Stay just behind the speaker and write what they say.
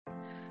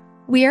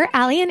We are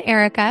Allie and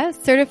Erica,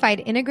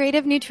 certified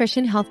integrative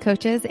nutrition health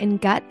coaches in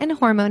gut and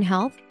hormone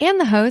health, and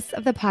the hosts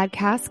of the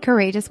podcast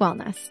Courageous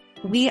Wellness.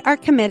 We are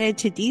committed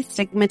to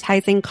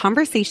destigmatizing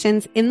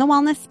conversations in the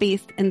wellness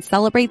space and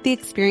celebrate the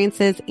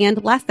experiences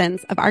and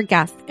lessons of our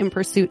guests in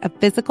pursuit of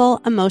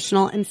physical,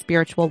 emotional, and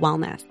spiritual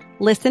wellness.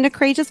 Listen to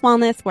Courageous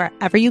Wellness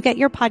wherever you get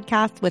your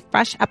podcasts with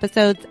fresh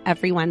episodes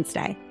every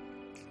Wednesday.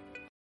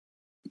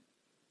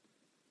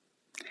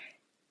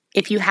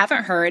 If you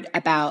haven't heard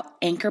about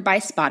Anchor by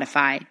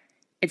Spotify,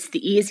 it's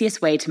the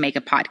easiest way to make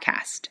a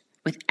podcast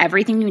with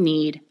everything you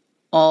need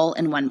all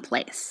in one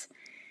place.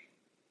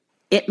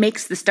 It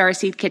makes the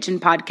Starseed Kitchen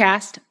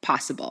podcast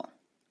possible.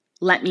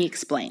 Let me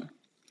explain.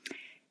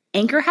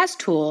 Anchor has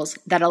tools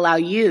that allow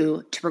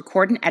you to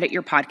record and edit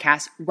your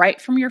podcast right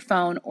from your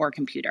phone or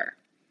computer.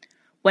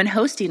 When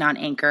hosting on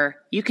Anchor,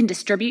 you can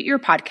distribute your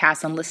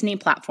podcast on listening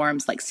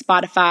platforms like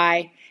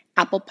Spotify,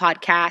 Apple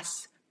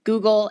Podcasts,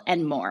 Google,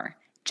 and more,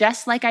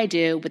 just like I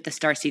do with the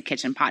Starseed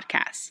Kitchen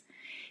podcast.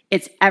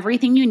 It's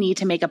everything you need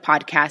to make a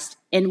podcast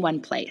in one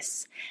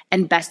place.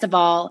 And best of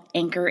all,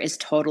 Anchor is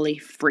totally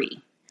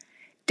free.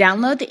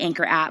 Download the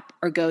Anchor app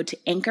or go to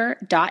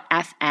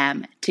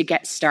anchor.fm to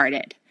get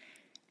started.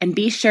 And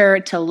be sure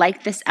to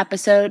like this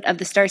episode of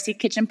the Starseed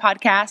Kitchen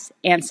podcast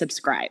and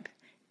subscribe.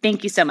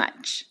 Thank you so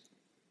much.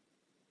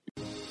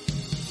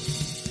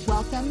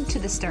 Welcome to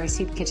the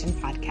Starseed Kitchen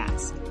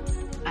podcast.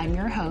 I'm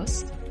your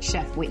host,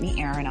 Chef Whitney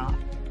Aronoff,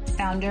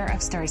 founder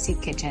of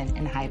Starseed Kitchen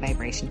and High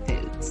Vibration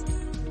Foods.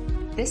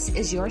 This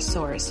is your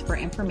source for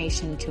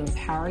information to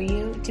empower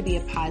you to be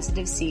a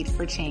positive seed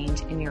for change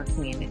in your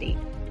community.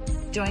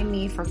 Join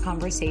me for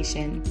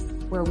conversation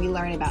where we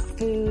learn about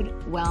food,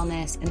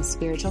 wellness, and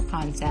spiritual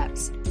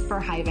concepts for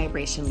high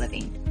vibration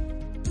living.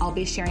 I'll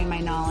be sharing my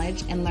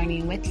knowledge and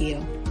learning with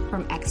you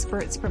from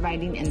experts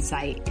providing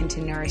insight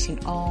into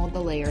nourishing all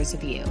the layers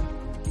of you,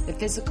 the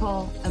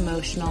physical,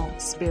 emotional,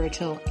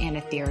 spiritual, and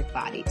etheric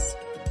bodies,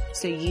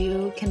 so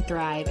you can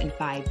thrive in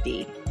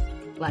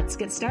 5D. Let's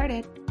get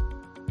started.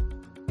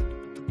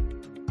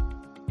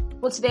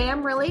 Well, today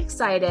I'm really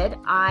excited.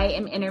 I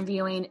am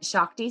interviewing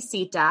Shakti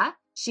Sita.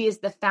 She is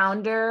the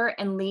founder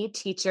and lead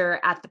teacher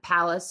at the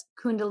Palace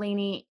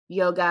Kundalini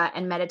Yoga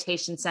and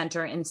Meditation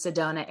Center in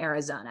Sedona,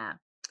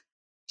 Arizona.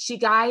 She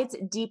guides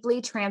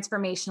deeply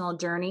transformational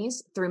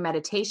journeys through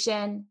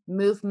meditation,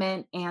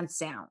 movement, and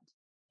sound.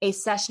 A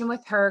session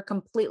with her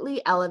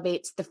completely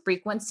elevates the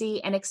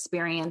frequency and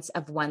experience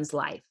of one's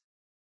life.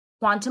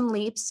 Quantum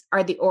leaps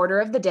are the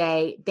order of the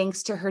day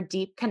thanks to her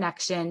deep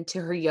connection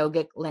to her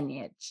yogic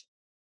lineage.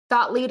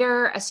 Thought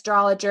leader,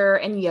 astrologer,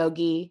 and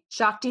yogi,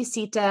 Shakti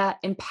Sita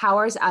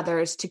empowers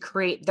others to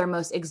create their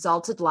most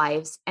exalted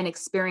lives and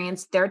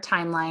experience their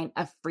timeline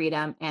of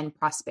freedom and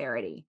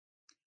prosperity.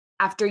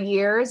 After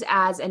years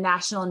as a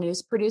national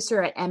news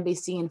producer at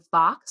NBC and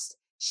Fox,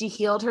 she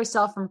healed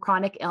herself from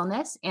chronic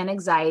illness and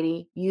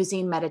anxiety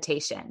using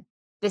meditation.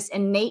 This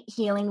innate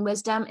healing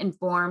wisdom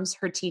informs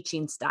her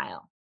teaching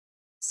style.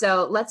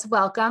 So let's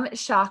welcome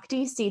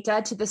Shakti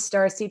Sita to the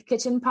Starseed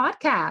Kitchen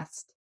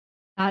podcast.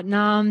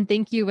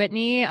 Thank you,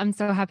 Whitney. I'm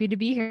so happy to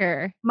be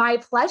here. My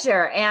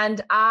pleasure.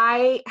 And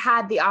I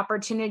had the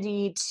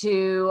opportunity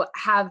to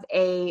have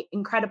an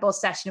incredible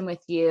session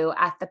with you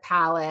at the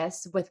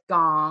Palace with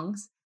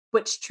gongs,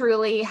 which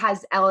truly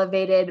has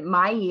elevated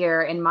my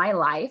year in my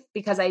life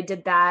because I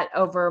did that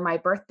over my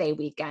birthday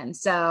weekend.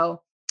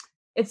 So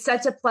it's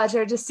such a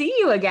pleasure to see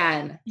you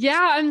again.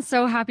 Yeah, I'm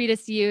so happy to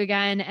see you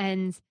again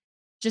and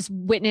just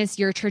witness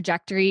your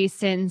trajectory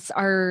since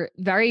our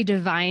very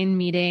divine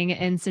meeting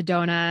in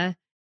Sedona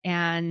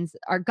and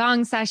our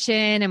gong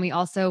session. And we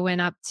also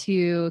went up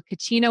to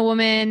Kachina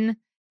Woman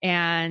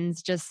and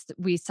just,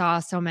 we saw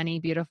so many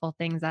beautiful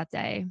things that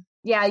day.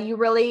 Yeah, you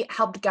really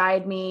helped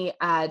guide me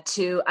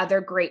to other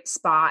great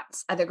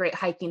spots, other great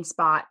hiking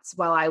spots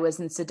while I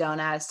was in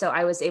Sedona. So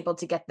I was able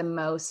to get the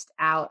most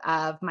out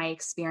of my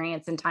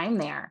experience and time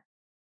there.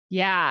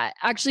 Yeah,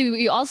 actually,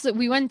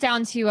 we went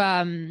down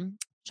to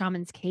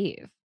Shaman's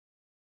Cave.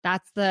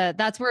 That's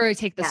where we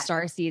take the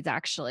star seeds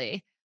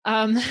actually.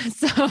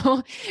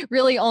 So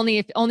really only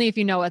if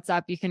you know what's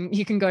up, you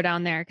can go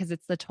down there because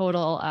it's the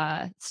total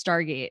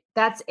Stargate.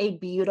 That's a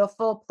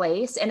beautiful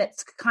place. And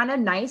it's kind of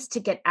nice to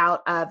get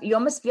out of, you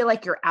almost feel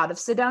like you're out of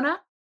Sedona.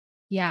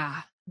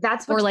 Yeah.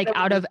 That's or like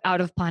out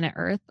of planet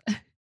Earth.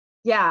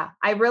 Yeah,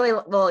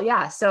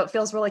 so it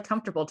feels really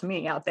comfortable to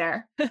me out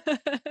there.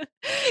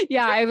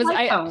 Yeah,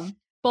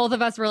 both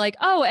of us were like,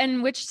 oh,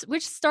 and which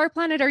star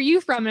planet are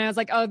you from? And I was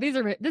like, oh,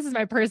 this is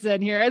my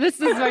person here. This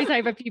is my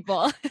type of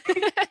people.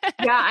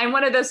 Yeah, I'm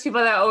one of those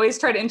people that always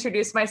try to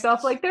introduce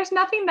myself. Like, there's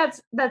nothing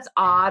that's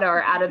odd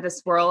or out of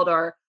this world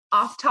or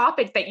off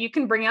topic that you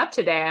can bring up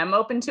today. I'm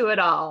open to it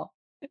all.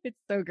 It's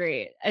so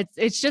great.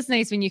 It's just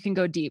nice when you can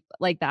go deep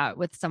like that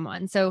with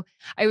someone. So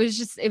it was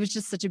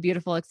just such a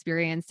beautiful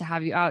experience to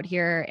have you out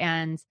here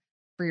and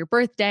for your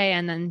birthday,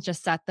 and then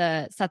just set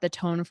the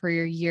tone for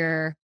your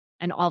year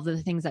and all of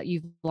the things that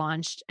you've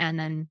launched. And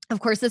then of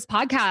course this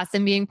podcast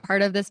and being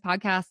part of this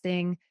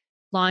podcasting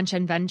launch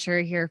and venture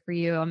here for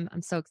you.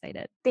 I'm so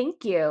excited.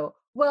 Thank you.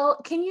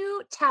 Well, can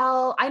you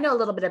tell, I know a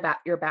little bit about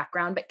your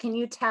background, but can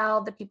you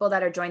tell the people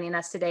that are joining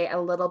us today a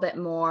little bit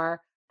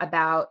more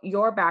about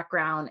your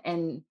background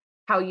and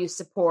how you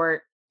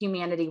support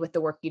humanity with the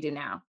work you do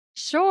now?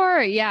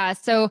 Sure. Yeah.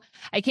 So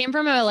I came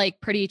from a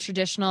like pretty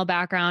traditional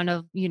background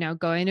of,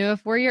 going to a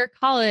 4-year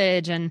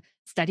college and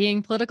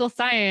studying political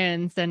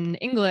science and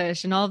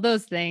English and all of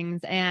those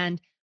things.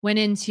 And went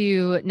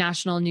into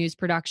national news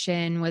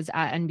production, was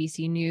at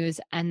NBC News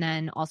and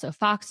then also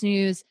Fox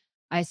News.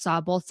 I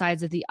saw both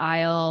sides of the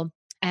aisle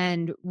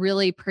and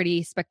really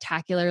pretty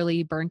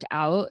spectacularly burnt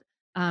out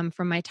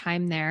from my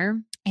time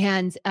there.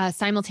 And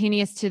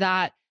simultaneous to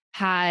that,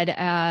 had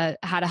a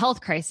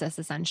health crisis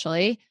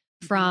essentially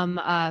from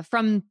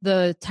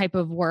the type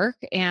of work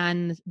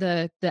and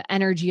the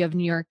energy of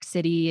New York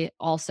City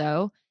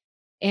also.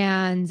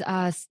 And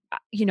I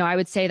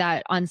would say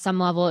that on some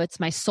level it's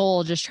my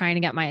soul just trying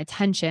to get my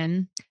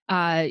attention.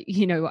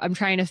 I'm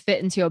trying to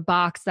fit into a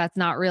box that's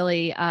not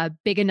really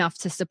big enough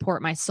to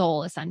support my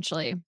soul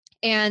essentially.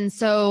 And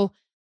so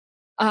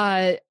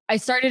I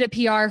started a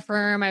PR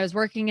firm. I was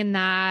working in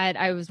that.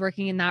 I was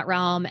working in that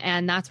realm,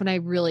 and that's when I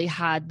really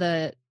had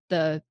the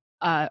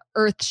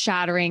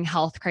earth-shattering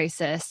health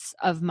crisis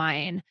of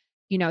mine.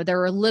 There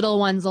were little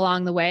ones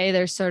along the way.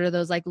 There's sort of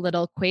those like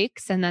little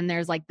quakes, and then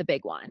there's like the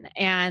big one.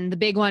 And the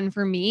big one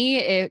for me,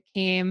 it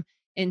came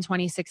in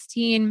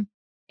 2016,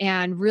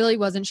 and really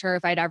wasn't sure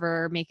if I'd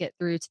ever make it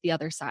through to the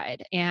other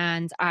side.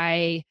 And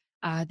I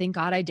thank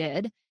God I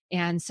did.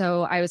 And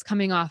so I was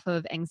coming off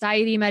of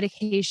anxiety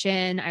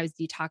medication. I was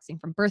detoxing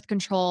from birth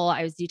control.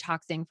 I was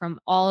detoxing from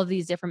all of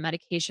these different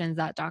medications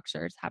that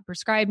doctors had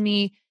prescribed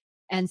me,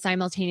 and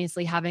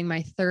simultaneously having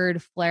my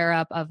third flare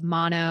up of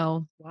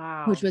mono, which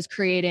Wow. was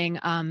creating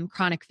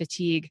chronic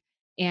fatigue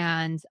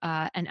and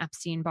an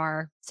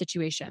Epstein-Barr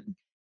situation.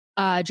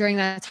 During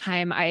that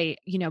time, I,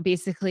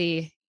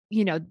 basically,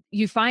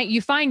 you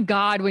find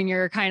God when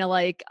you're kind of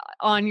like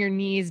on your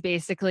knees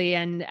basically,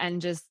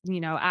 and just,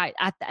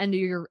 at the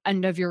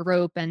end of your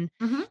rope. And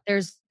Hmm.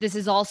 this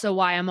is also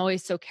why I'm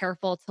always so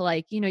careful to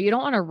like, you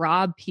don't want to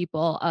rob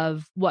people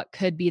of what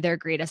could be their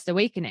greatest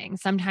awakening.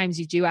 Sometimes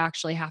you do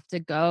actually have to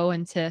go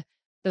into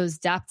those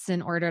depths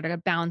in order to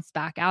bounce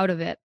back out of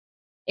it.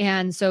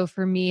 And so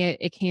for me,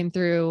 it came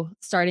through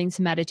starting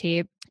to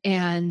meditate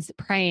and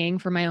praying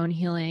for my own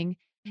healing.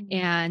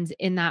 And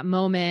in that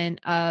moment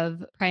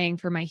of praying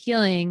for my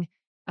healing,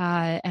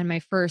 and my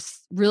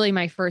first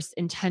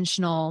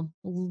intentional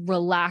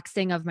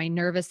relaxing of my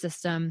nervous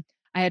system,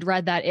 I had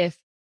read that if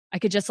I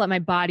could just let my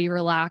body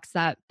relax,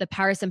 that the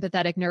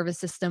parasympathetic nervous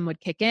system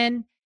would kick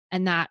in,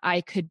 and that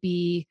I could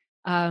be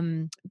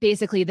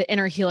basically the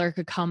inner healer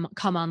could come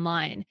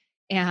online.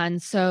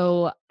 And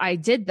so I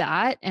did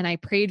that and I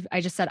prayed.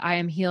 I just said, I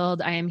am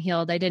healed. I am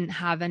healed. I didn't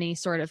have any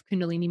sort of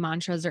Kundalini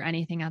mantras or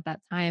anything at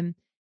that time.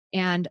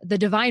 And the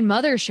Divine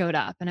Mother showed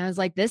up and I was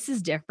like, this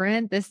is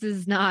different. This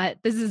is not,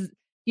 this is,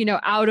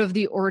 out of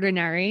the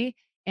ordinary.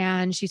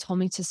 And she told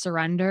me to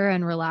surrender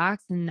and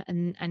relax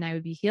and I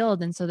would be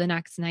healed. And so the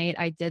next night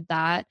I did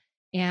that.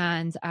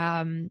 And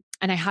I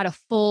had a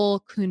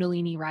full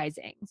Kundalini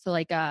rising. So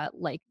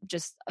like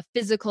just a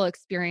physical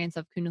experience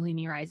of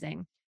Kundalini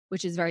rising,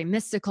 which is very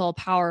mystical,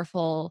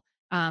 powerful,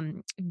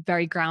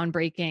 very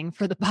groundbreaking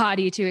for the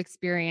body to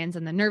experience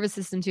and the nervous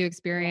system to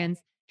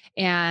experience.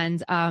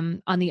 And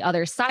on the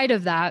other side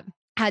of that,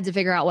 had to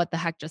figure out what the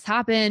heck just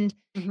happened.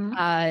 Hmm.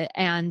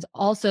 And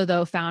also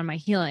though found my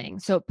healing.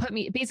 So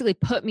basically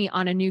put me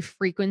on a new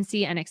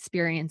frequency and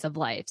experience of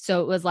life.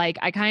 So it was like,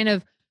 I kind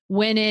of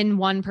went in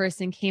one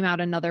person, came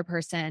out another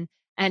person,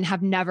 and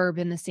have never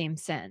been the same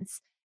since.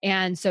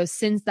 And so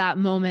since that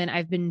moment,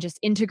 I've been just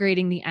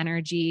integrating the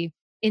energy,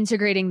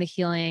 integrating the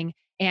healing.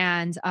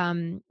 And,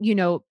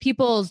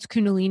 people's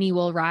Kundalini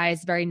will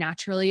rise very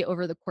naturally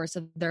over the course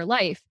of their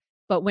life.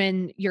 But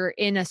when you're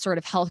in a sort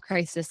of health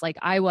crisis like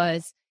I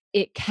was,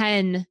 it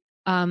can,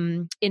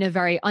 in a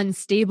very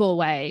unstable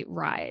way,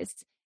 rise.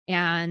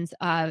 And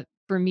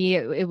for me,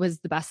 it was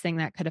the best thing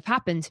that could have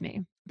happened to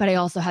me. But I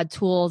also had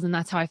tools, and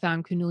that's how I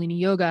found Kundalini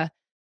Yoga.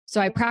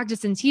 So I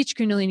practice and teach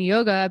Kundalini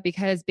Yoga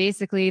because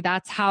basically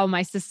that's how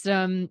my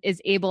system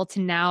is able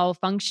to now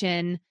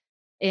function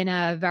in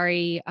a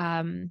very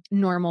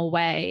normal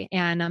way.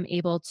 And I'm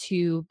able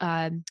to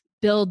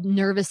build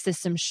nervous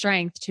system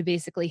strength to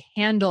basically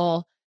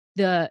handle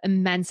the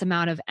immense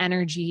amount of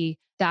energy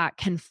that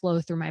can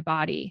flow through my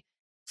body.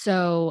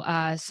 So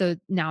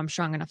now I'm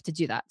strong enough to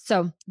do that.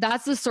 So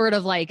that's the sort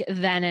of like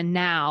then and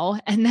now.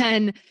 And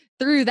then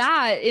through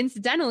that,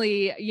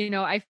 incidentally,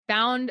 I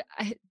found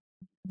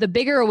the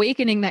bigger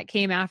awakening that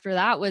came after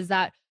that was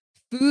that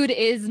food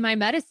is my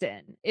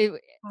medicine.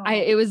 It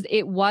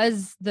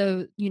was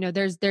the,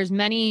 there's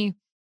many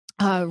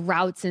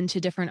routes into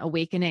different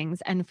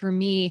awakenings. And for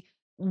me,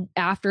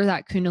 after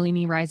that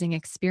Kundalini rising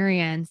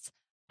experience,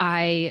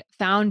 I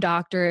found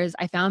doctors,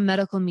 I found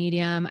medical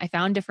medium, I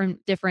found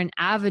different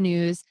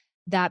avenues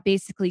that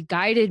basically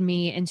guided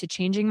me into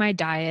changing my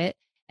diet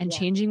and Yeah.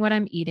 changing what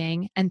I'm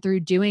eating. And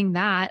through doing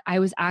that, I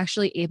was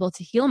actually able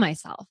to heal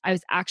myself. I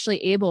was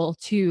actually able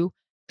to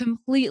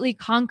completely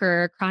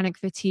conquer chronic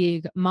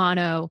fatigue,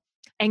 mono,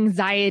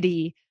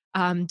 anxiety,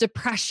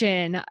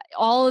 depression,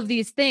 all of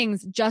these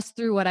things just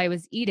through what I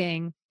was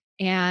eating.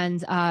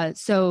 And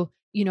so,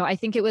 I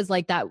think it was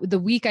like that the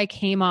week I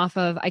came off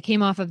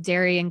of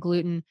dairy and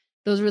gluten.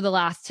 Those were the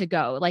last to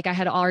go. Like I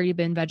had already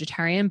been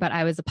vegetarian, but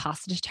I was a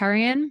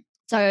pastatarian.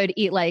 So I would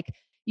eat like,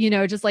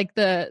 just like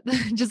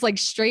just like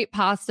straight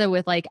pasta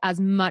with like as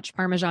much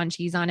Parmesan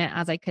cheese on it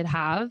as I could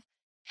have.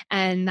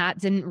 And that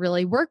didn't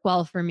really work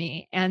well for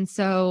me. And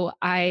so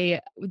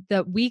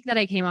the week that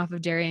I came off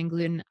of dairy and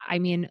gluten, I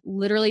mean,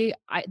 literally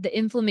the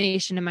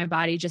inflammation in my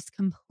body just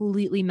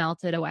completely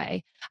melted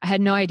away. I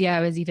had no idea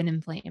I was even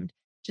inflamed,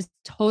 just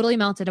totally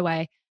melted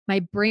away. My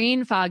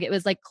brain fog, it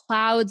was like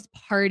clouds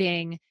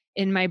parting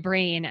in my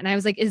brain. And I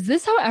was like, is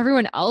this how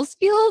everyone else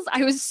feels?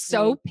 I was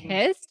so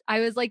pissed.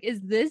 I was like,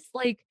 is this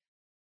like,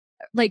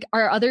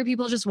 are other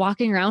people just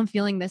walking around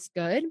feeling this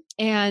good?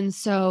 And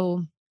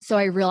so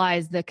I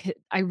realized that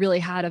I really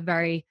had a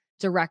very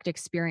direct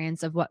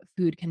experience of what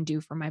food can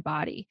do for my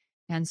body.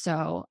 And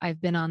so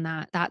I've been on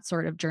that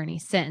sort of journey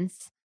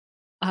since,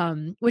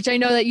 which I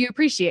know that you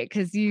appreciate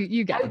because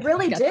you get. I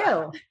really do.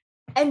 That.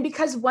 And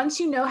because once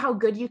you know how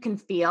good you can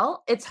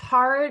feel, it's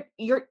hard.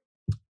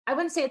 I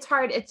wouldn't say it's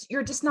hard.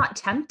 You're just not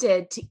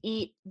tempted to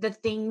eat the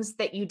things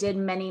that you did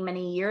many,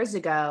 many years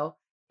ago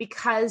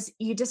because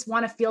you just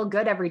want to feel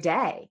good every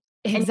day.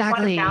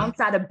 Exactly. And you want to bounce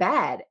out of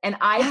bed. And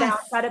I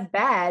bounce out of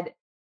bed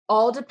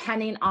all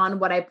depending on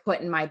what I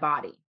put in my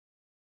body.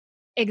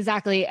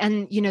 Exactly.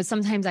 And,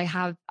 sometimes I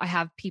have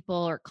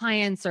people or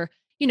clients or,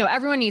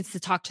 everyone needs to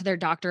talk to their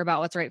doctor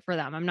about what's right for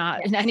them. I'm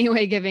not in any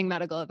way giving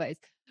medical advice,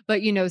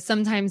 but,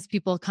 sometimes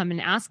people come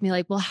and ask me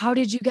like, well, how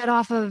did you get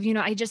off of,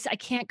 I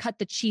can't cut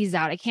the cheese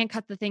out. I can't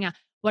cut the thing out,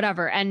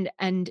 whatever. And,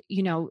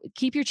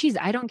 keep your cheese.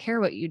 I don't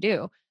care what you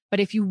do, but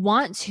if you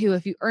want to,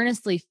 if you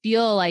earnestly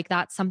feel like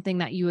that's something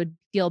that you would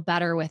feel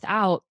better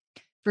without,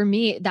 for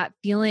me, that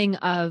feeling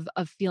of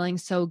feeling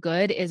so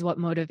good is what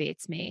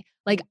motivates me.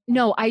 Like,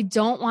 no, I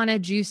don't want to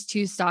juice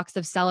 2 stalks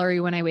of celery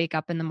when I wake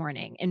up in the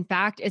morning. In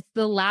fact, it's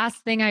the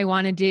last thing I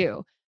want to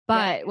do.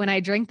 But when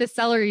I drink the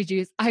celery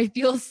juice, I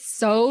feel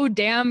so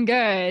damn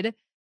good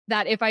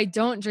that if I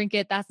don't drink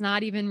it, that's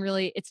not even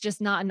really, it's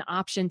just not an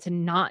option to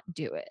not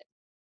do it.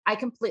 I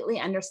completely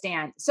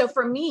understand. So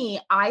for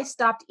me, I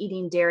stopped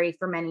eating dairy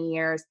for many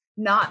years,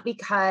 not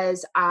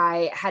because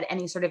I had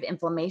any sort of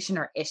inflammation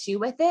or issue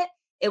with it.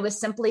 It was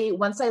simply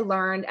once I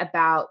learned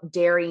about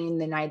dairy in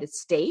the United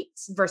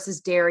States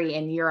versus dairy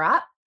in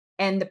Europe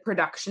and the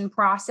production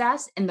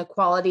process and the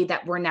quality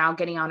that we're now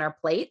getting on our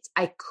plates,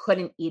 I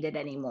couldn't eat it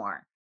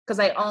anymore because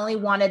I only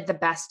wanted the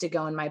best to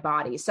go in my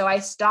body. So I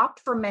stopped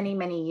for many,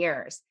 many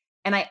years.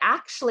 And I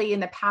actually, in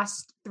the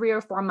past 3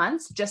 or 4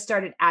 months, just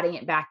started adding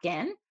it back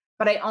in,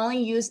 but I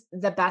only use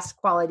the best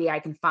quality I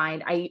can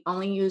find. I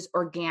only use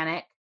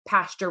organic,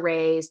 pasture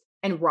raised,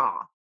 and raw.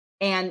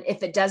 And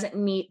if it doesn't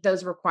meet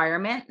those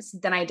requirements,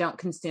 then I don't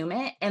consume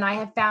it. And I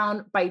have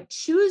found by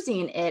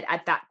choosing it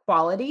at that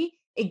quality,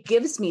 it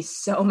gives me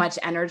so much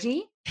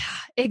energy. Yeah,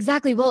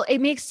 exactly. Well, it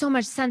makes so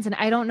much sense. And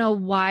I don't know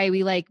why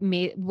we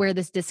where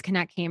this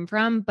disconnect came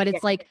from, but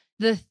it's like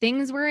the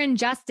things we're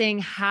ingesting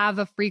have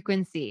a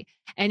frequency.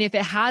 And if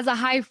it has a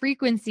high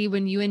frequency,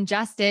 when you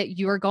ingest it,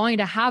 you're going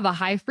to have a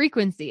high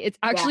frequency. It's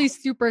actually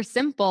super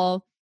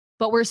simple.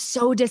 But we're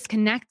so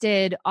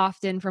disconnected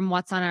often from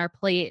what's on our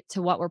plate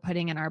to what we're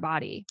putting in our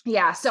body.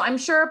 Yeah. So I'm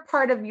sure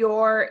part of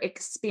your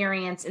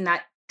experience in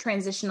that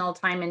transitional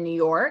time in New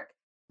York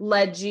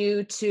led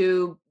you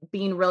to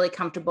being really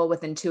comfortable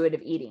with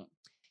intuitive eating.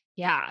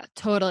 Yeah,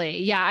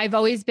 totally. Yeah. I've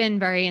always been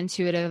very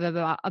intuitive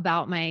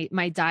about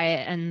my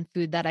diet and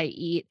food that I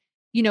eat.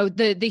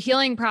 The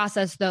healing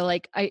process though,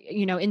 like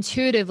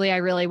intuitively, I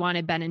really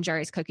wanted Ben and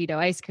Jerry's cookie dough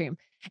ice cream.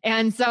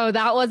 And so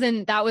that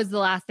was the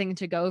last thing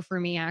to go for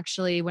me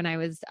actually when I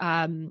was,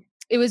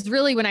 it was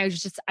really when I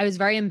was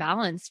very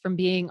imbalanced from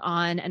being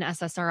on an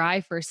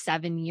SSRI for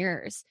 7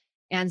 years.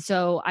 And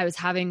so I was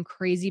having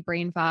crazy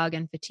brain fog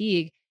and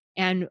fatigue.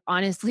 And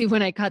honestly,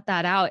 when I cut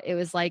that out, it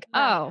was like,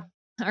 oh,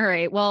 all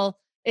right, well,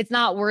 it's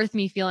not worth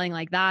me feeling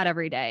like that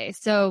every day.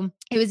 So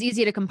it was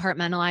easy to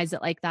compartmentalize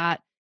it like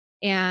that.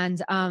 And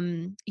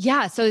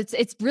so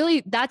it's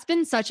really, that's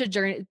been such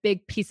a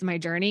big piece of my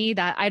journey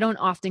that I don't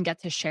often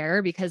get to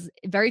share because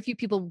very few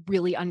people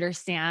really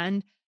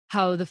understand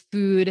how the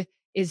food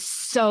is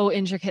so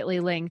intricately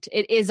linked.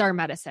 It is our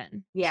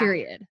medicine,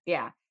 period.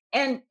 Yeah.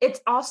 And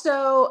it's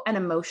also an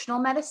emotional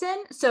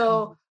medicine.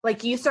 So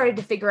like you started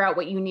to figure out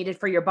what you needed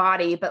for your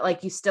body, but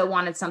like you still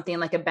wanted something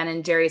like a Ben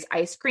and Jerry's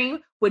ice cream,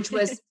 which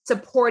was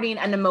supporting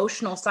an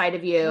emotional side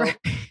of you. Right.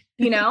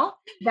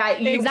 That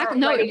you exactly.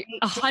 No,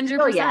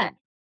 100%.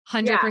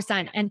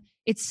 100%. And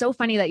it's so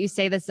funny that you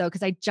say this though,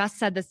 because I just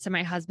said this to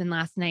my husband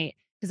last night.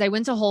 because I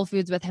went to Whole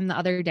Foods with him the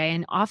other day,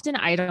 and often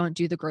I don't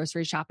do the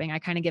grocery shopping. I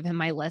kind of give him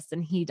my list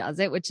and he does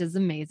it, which is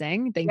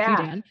amazing. Thank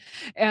you,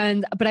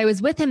 Dan. But I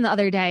was with him the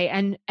other day,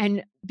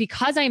 and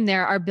because I'm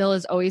there, our bill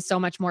is always so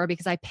much more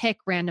because I pick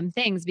random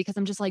things because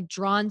I'm just like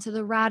drawn to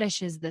the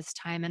radishes this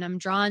time, and I'm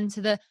drawn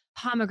to the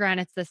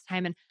pomegranates this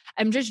time, and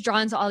I'm just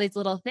drawn to all these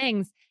little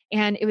things.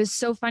 And it was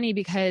so funny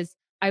because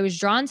I was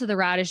drawn to the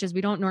radishes.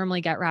 We don't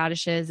normally get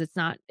radishes. It's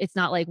not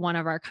like one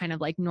of our kind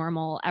of like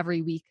normal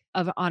every week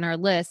on our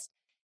list.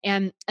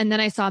 And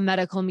then I saw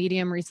Medical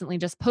Medium recently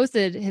just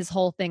posted his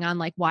whole thing on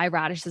like why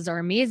radishes are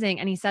amazing.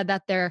 And he said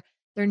that they're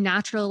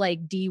natural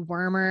like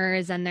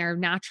dewormers, and they're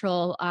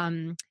natural,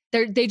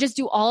 they just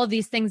do all of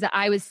these things that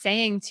I was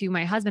saying to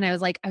my husband. I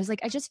was like,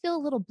 I just feel a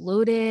little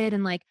bloated,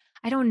 and like,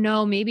 I don't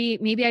know,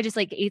 maybe I just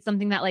like ate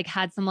something that like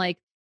had some like,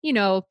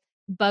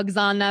 bugs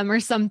on them or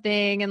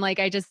something. And like,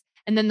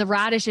 and then the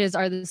radishes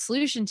are the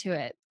solution to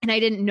it. And I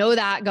didn't know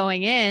that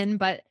going in,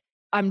 but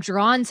I'm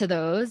drawn to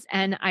those,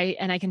 and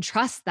I can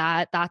trust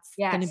that that's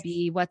going to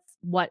be what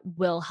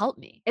will help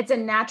me. It's a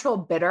natural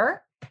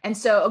bitter. And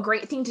so a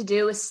great thing to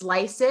do is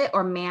slice it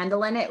or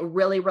mandolin it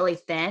really, really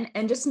thin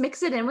and just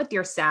mix it in with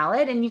your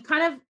salad. And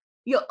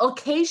you'll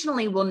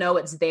occasionally will know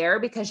it's there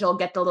because you'll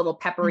get the little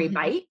peppery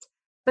bite.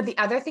 But the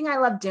other thing I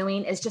love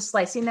doing is just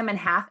slicing them in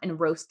half and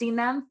roasting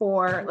them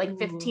for like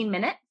 15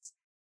 minutes,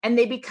 and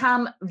they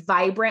become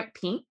vibrant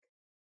pink.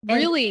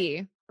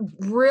 Really?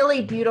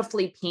 Really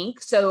beautifully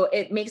pink. So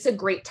it makes a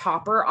great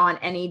topper on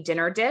any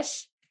dinner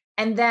dish.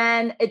 And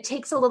then it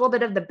takes a little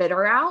bit of the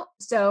bitter out.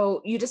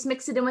 So you just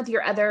mix it in with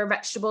your other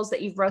vegetables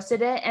that you've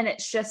roasted it. And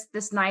it's just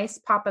this nice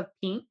pop of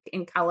pink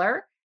in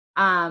color.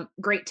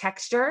 Great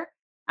texture.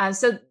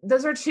 So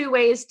those are two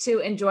ways to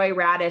enjoy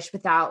radish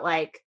without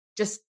like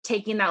just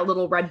taking that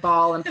little red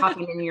ball and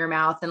popping it in your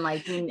mouth and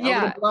like being a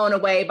little blown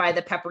away by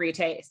the peppery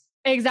taste.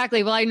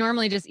 Exactly. Well, I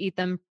normally just eat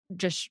them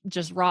just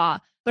raw.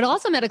 But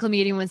also Medical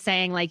Medium was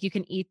saying like you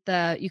can eat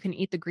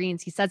the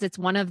greens. He says it's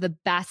one of the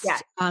best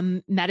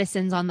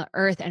medicines on the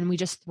earth, and we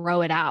just throw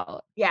it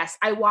out. Yes,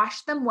 I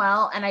wash them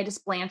well, and I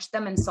just blanch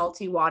them in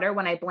salty water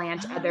when I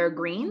blanch other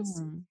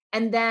greens.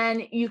 And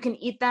then you can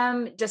eat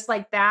them just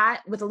like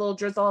that with a little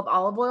drizzle of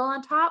olive oil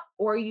on top,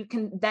 or you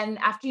can then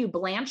after you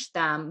blanch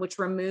them, which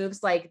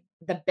removes like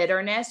the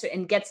bitterness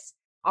and gets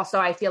also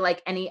I feel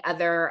like any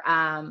other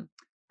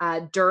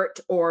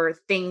dirt or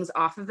things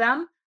off of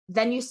them.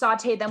 Then you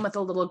saute them with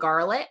a little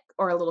garlic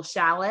or a little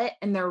shallot,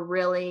 and they're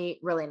really,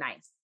 really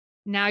nice.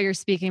 Now you're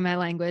speaking my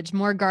language.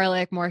 More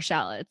garlic, more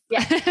shallots.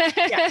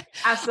 Yeah,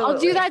 absolutely.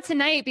 I'll do that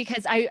tonight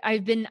because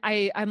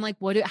I'm like,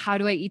 how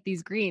do I eat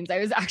these greens?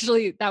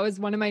 That was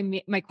one of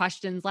my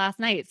questions last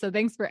night. So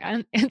thanks for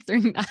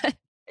answering that.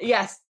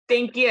 Yes,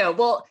 thank you.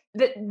 Well,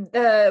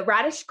 the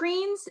radish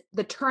greens,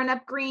 the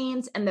turnip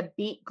greens, and the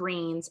beet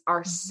greens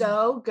are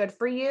so good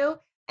for you.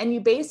 And you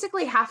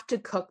basically have to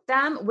cook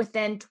them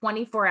within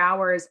 24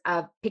 hours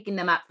of picking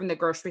them up from the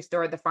grocery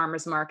store or the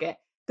farmer's market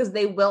because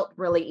they wilt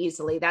really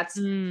easily. That's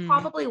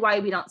probably why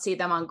we don't see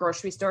them on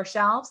grocery store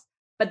shelves,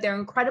 but they're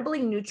incredibly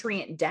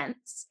nutrient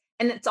dense.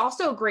 And it's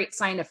also a great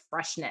sign of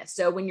freshness.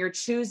 So when you're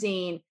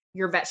choosing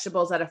your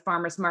vegetables at a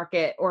farmer's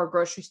market or a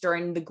grocery store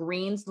and the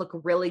greens look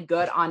really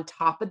good on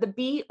top of the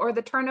beet or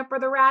the turnip or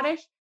the radish,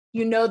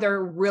 you know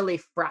they're really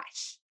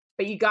fresh.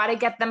 But you got to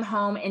get them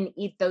home and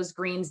eat those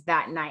greens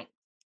that night.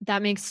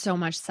 That makes so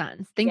much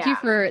sense. Thank you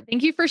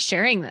for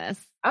sharing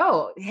this.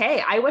 Oh,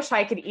 hey, I wish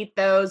I could eat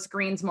those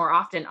greens more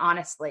often,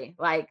 honestly.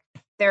 Like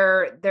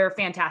they're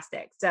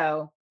fantastic.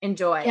 So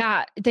enjoy.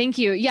 Yeah. Thank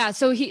you. Yeah.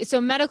 So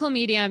Medical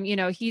Medium,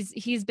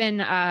 he's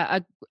been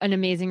an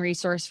amazing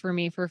resource for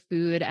me for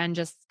food and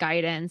just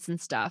guidance and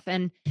stuff.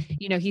 And,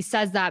 he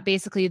says that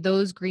basically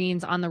those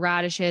greens on the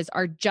radishes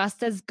are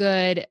just as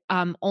good,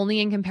 only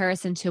in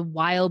comparison to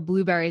wild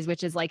blueberries,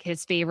 which is like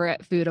his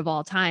favorite food of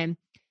all time.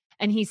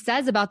 And he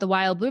says about the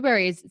wild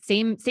blueberries,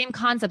 same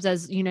concepts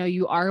as,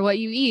 you are what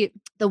you eat.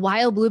 The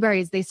wild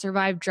blueberries, they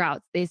survive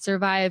droughts. They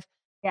survive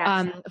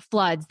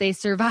floods. They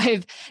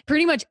survive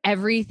pretty much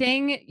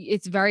everything.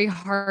 It's very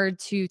hard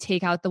to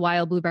take out the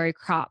wild blueberry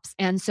crops.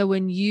 And so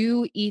when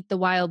you eat the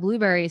wild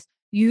blueberries,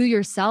 you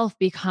yourself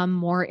become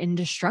more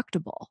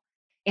indestructible.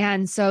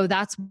 And so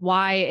that's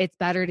why it's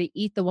better to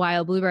eat the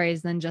wild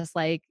blueberries than just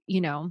like,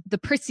 the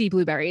prissy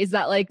blueberries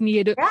that like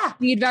need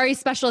very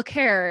special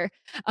care.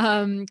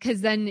 Cause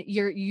then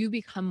you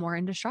become more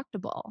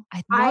indestructible.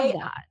 I love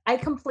that. I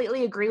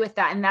completely agree with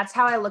that. And that's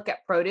how I look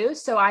at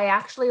produce. So I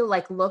actually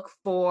look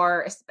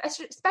for,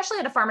 especially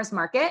at a farmer's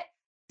market,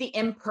 the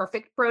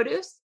imperfect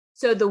produce.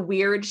 So the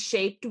weird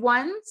shaped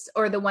ones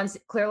or the ones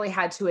that clearly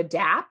had to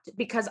adapt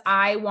because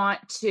I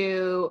want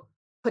to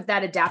put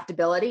that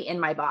adaptability in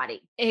my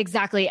body.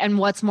 Exactly. And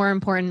what's more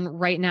important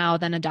right now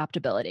than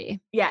adaptability?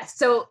 Yes.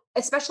 So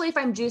especially if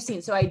I'm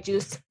juicing. So I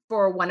juice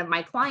for one of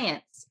my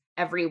clients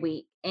every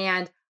week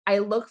and I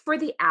look for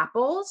the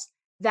apples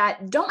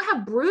that don't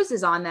have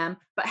bruises on them,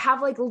 but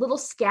have like little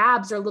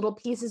scabs or little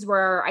pieces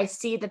where I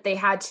see that they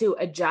had to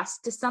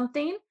adjust to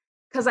something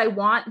because I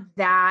want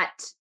that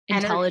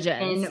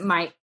intelligence in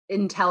my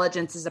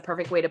intelligence is a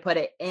perfect way to put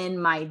it in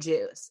my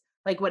juice.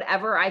 Like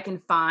whatever I can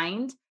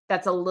find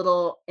that's a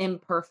little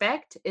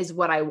imperfect is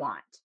what I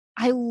want.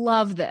 I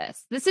love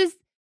this. This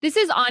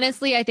is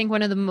honestly, I think,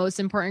 one of the most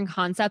important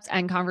concepts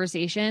and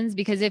conversations,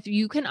 because if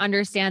you can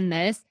understand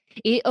this,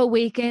 it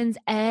awakens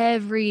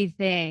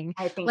everything.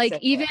 I think Like so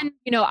even,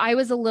 too. I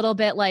was a little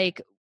bit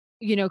like,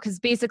 because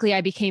basically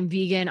I became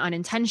vegan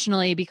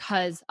unintentionally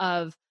because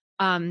of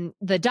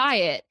the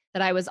diet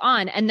that I was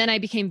on. And then I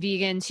became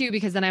vegan too,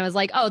 because then I was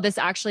like, oh, this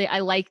actually, I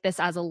like this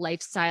as a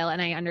lifestyle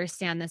and I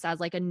understand this as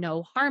like a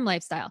no harm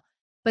lifestyle.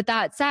 But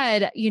that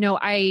said,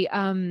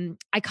 I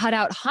cut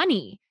out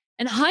honey,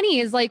 and honey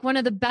is like one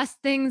of the best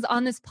things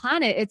on this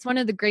planet. It's one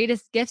of the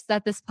greatest gifts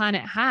that this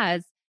planet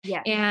has.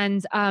 Yes.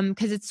 And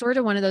because it's sort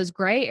of one of those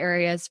gray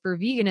areas for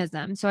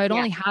veganism. So I'd Yeah.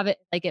 only have it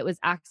like it was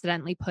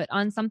accidentally put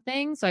on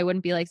something. So I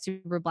wouldn't be like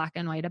super black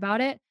and white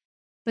about it.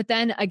 But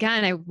then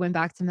again, I went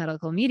back to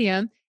medical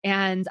medium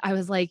and I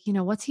was like,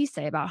 what's he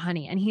say about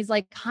honey? And he's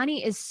like,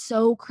 honey is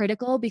so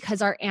critical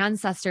because our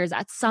ancestors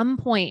at some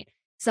point,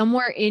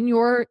 somewhere in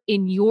your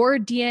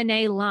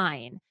DNA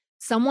line,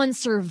 someone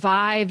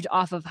survived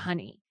off of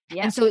honey.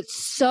 Yeah. And so it's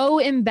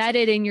so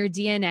embedded in your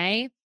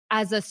DNA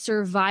as a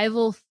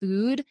survival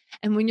food.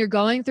 And when you're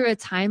going through a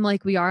time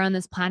like we are on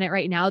this planet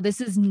right now, this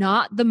is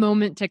not the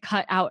moment to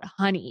cut out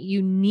honey.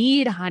 You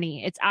need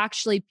honey. It's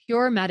actually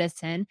pure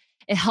medicine.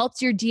 It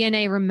helps your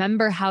DNA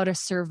remember how to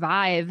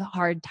survive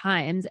hard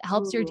times. It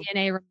helps your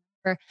DNA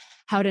remember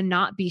how to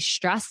not be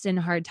stressed in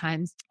hard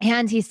times.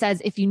 And he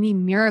says, if you need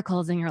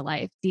miracles in your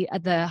life,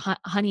 the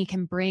honey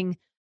can bring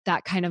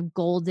that kind of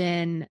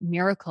golden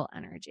miracle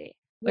energy,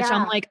 which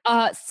I'm like,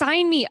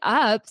 sign me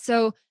up.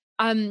 So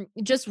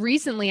just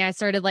recently I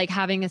started like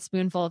having a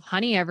spoonful of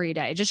honey every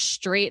day, just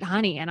straight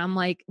honey. And I'm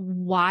like,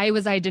 why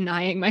was I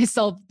denying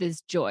myself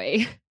this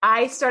joy?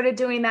 I started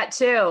doing that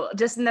too,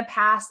 just in the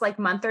past like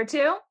month or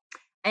two.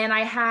 And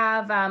I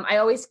have, I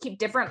always keep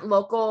different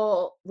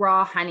local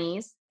raw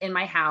honeys in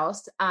my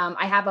house.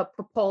 I have a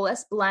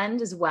propolis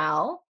blend as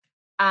well.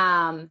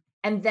 And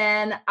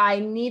then I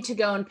need to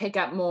go and pick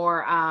up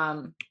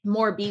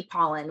more bee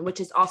pollen, which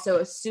is also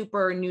a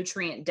super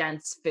nutrient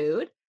dense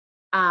food.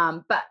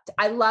 But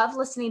I love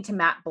listening to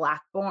Matt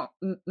Blackburn,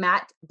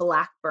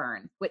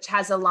 which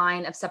has a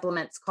line of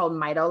supplements called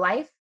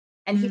MitoLife.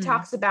 And he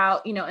talks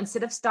about,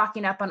 instead of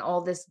stocking up on all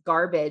this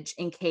garbage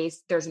in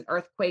case there's an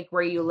earthquake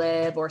where you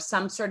live or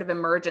some sort of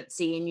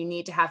emergency and you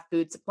need to have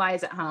food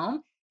supplies at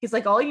home, he's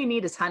like, all you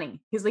need is honey.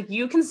 He's like,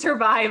 you can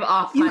survive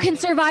off honey. You can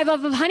survive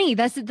off of honey.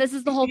 This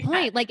is the whole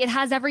point. Like it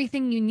has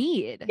everything you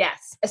need.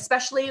 Yes.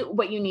 Especially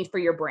what you need for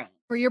your brain.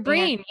 For your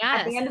brain, and yes.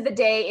 At the end of the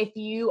day, if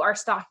you are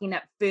stocking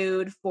up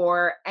food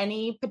for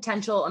any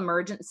potential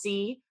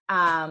emergency,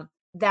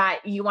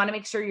 that you want to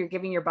make sure you're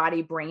giving your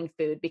body brain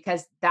food,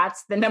 because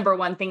that's the number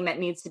one thing that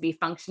needs to be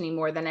functioning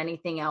more than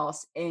anything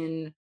else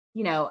in,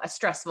 a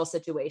stressful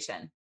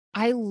situation.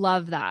 I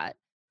love that.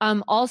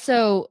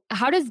 Also,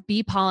 how does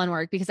bee pollen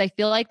work? Because I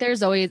feel like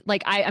there's always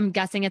like, I'm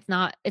guessing it's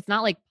not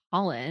like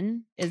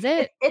pollen, is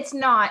it? It's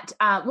not.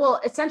 Well,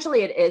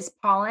 essentially it is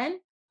pollen.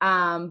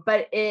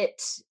 But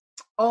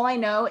all I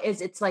know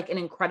is it's like an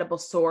incredible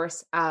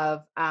source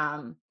of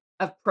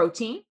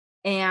protein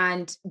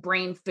and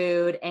brain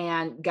food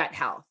and gut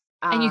health.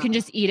 And you can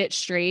just eat it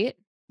straight.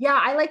 Yeah.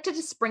 I like to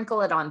just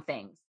sprinkle it on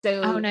things.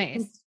 So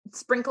nice.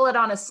 Sprinkle it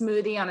on a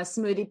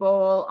smoothie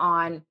bowl,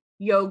 on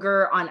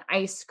yogurt, on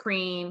ice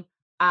cream,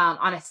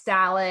 on a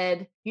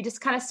salad. You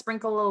just kind of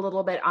sprinkle a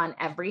little bit on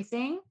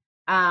everything.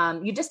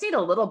 You just need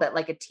a little bit,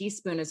 like a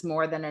teaspoon is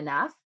more than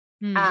enough.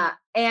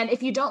 And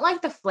if you don't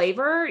like the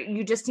flavor,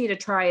 you just need to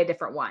try a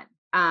different one,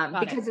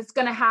 because it's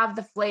going to have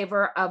the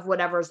flavor of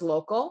whatever's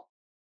local.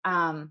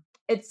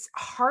 It's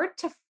hard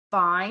to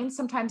find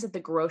sometimes at the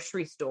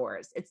grocery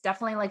stores. It's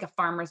definitely like a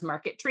farmer's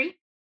market treat.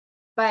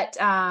 But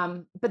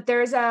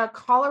there's a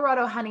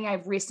Colorado honey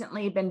I've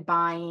recently been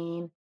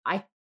buying.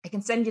 I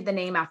can send you the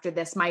name after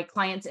this. My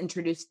clients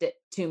introduced it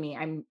to me.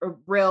 I'm a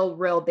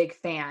real big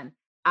fan.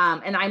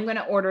 And I'm going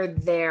to order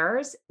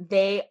theirs.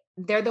 They're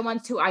the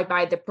ones who I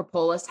buy the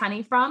propolis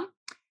honey from.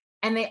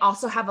 And they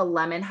also have a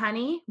lemon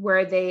honey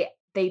where they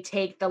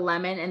take the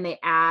lemon and they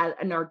add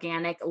an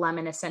organic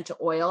lemon essential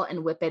oil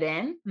and whip it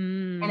in.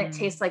 And it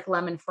tastes like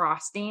lemon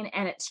frosting,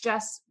 and it's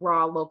just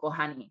raw local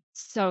honey.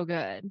 So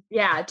good.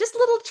 Yeah. Just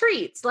little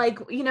treats.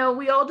 Like,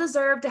 we all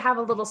deserve to have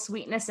a little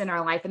sweetness in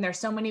our life. And there's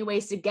so many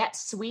ways to get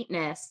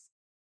sweetness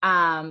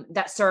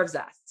that serves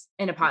us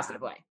in a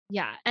positive way.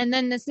 Yeah. And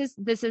then this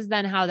is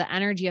then how the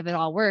energy of it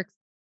all works.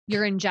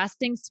 You're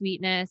ingesting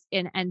sweetness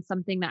and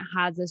something that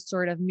has a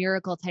sort of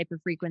miracle type of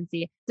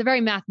frequency. It's a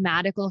very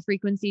mathematical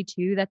frequency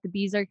too that the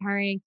bees are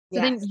carrying. So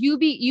then you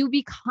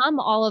become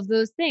all of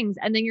those things,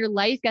 and then your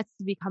life gets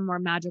to become more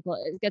magical.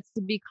 It gets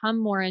to become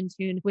more in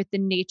tune with the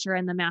nature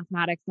and the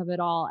mathematics of it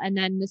all, and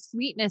then the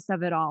sweetness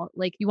of it all.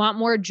 Like, you want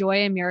more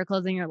joy and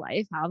miracles in your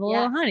life, have a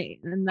little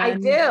honey. And then, I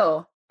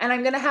do. And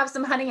I'm going to have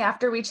some honey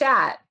after we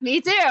chat.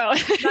 Me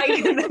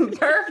too.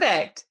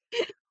 Perfect.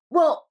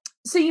 Well,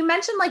 so you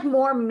mentioned like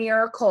more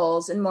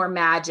miracles and more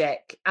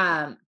magic.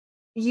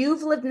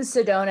 You've lived in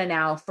Sedona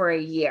now for a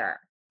year.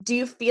 Do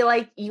you feel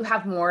like you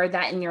have more of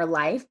that in your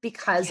life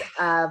because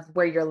of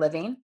where you're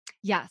living?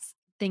 Yes.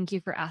 Thank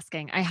you for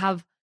asking. I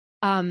have,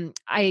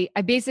 I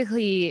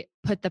basically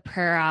put the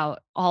prayer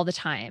out all the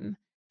time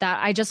that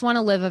I just want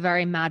to live a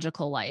very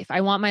magical life.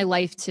 I want my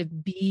life to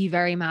be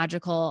very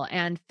magical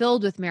and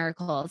filled with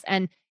miracles.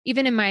 And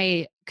even in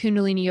my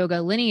Kundalini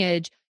yoga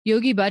lineage,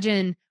 Yogi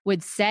Bhajan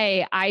would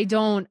say, I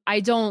don't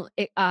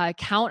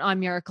count on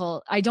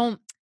miracle.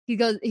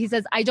 He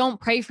says, I don't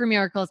pray for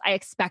miracles. I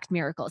expect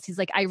miracles. He's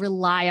like, I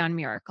rely on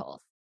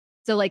miracles.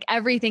 So like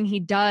everything he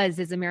does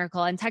is a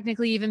miracle. And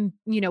technically even,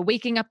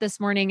 waking up this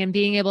morning and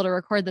being able to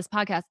record this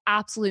podcast,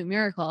 absolute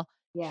miracle.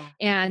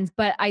 Yeah.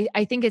 But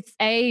I think it's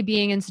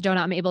being in Sedona,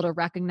 I'm able to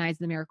recognize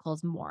the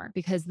miracles more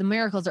because the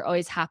miracles are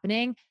always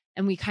happening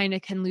and we kind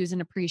of can lose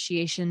an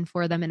appreciation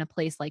for them in a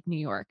place like New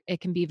York.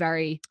 It can be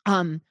very,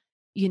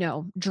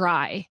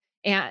 dry.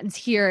 And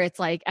here it's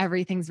like,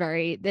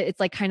 it's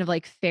like kind of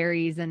like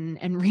fairies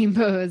and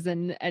rainbows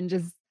and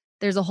just,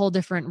 there's a whole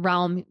different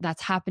realm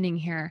that's happening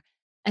here.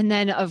 And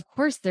then of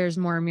course there's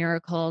more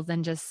miracles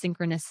and just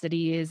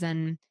synchronicities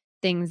and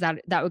things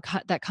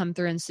that come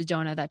through in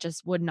Sedona that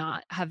just would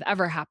not have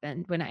ever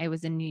happened when I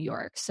was in New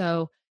York.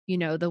 So,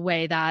 the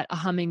way that a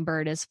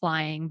hummingbird is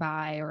flying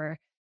by or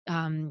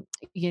the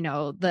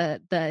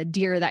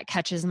deer that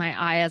catches my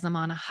eye as I'm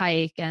on a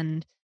hike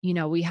and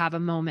we have a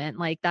moment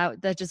like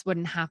that just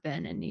wouldn't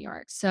happen in New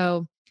York.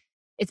 So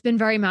it's been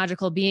very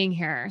magical being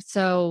here.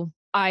 So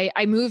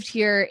I moved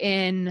here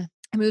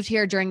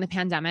during the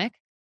pandemic.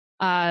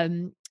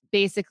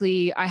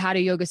 Basically I had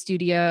a yoga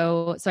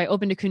studio. So I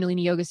opened a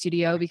Kundalini yoga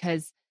studio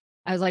because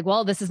I was like,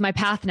 well, this is my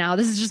path now.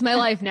 This is just my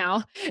life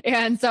now.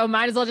 And so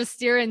might as well just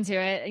steer into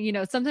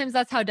it. Sometimes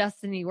that's how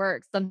destiny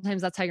works.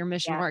 Sometimes that's how your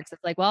mission works.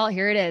 It's like, well,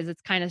 here it is.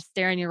 It's kind of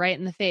staring you right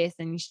in the face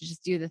and you should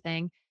just do the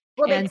thing.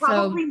 Well, they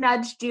probably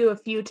nudged you a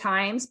few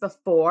times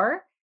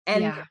before.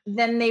 And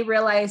then they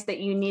realized that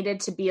you needed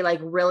to be like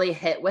really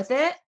hit with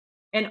it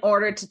in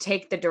order to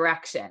take the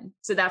direction.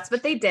 So that's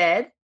what they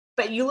did.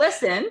 But you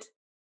listened.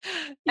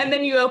 And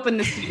then you open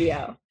the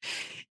studio.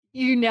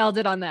 You nailed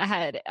it on the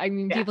head. I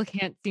mean, people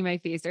can't see my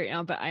face right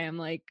now, but I am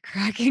like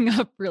cracking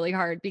up really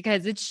hard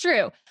because it's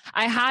true.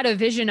 I had a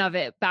vision of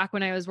it back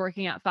when I was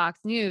working at Fox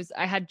News.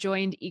 I had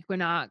joined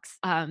Equinox,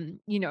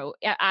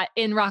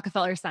 in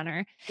Rockefeller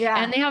Center.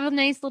 Yeah. And they have a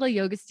nice little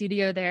yoga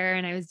studio there.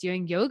 And I was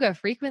doing yoga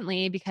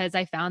frequently because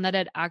I found that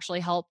it actually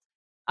helped.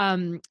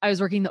 I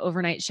was working the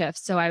overnight shift.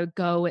 So I would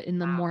go in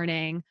the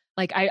morning,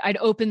 like I'd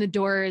open the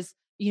doors,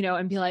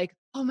 and be like,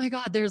 oh my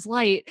God, there's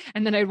light.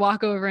 And then I'd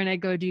walk over and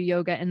I'd go do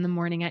yoga in the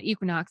morning at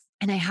Equinox.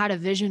 And I had a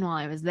vision while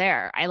I was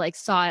there. I like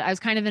saw it. I was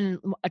kind of in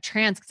a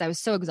trance because I was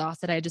so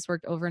exhausted. I had just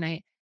worked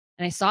overnight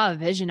and I saw a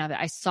vision of it.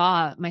 I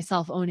saw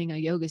myself owning a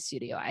yoga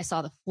studio. I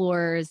saw the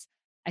floors.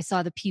 I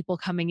saw the people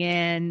coming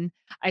in.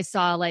 I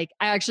saw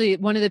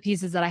one of the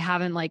pieces that I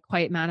haven't like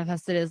quite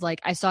manifested is like,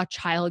 I saw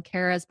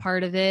childcare as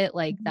part of it.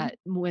 Like that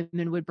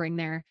women would bring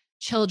their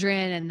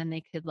children and then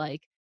they could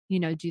like,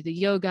 do the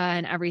yoga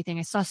and everything.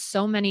 I saw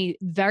so many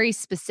very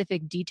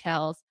specific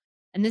details.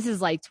 And this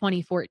is like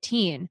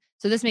 2014.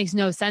 So this makes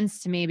no sense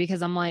to me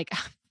because I'm like,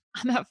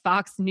 I'm at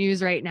Fox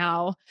News right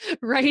now,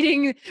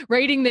 writing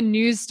the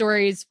news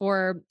stories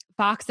for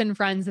Fox and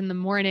Friends in the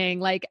morning.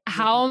 Like,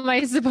 how am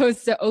I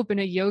supposed to open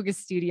a yoga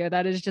studio?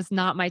 That is just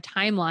not my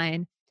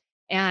timeline.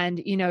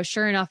 And,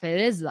 sure enough, it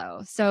is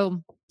though.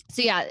 So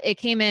yeah, it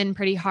came in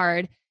pretty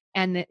hard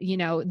and,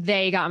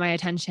 they got my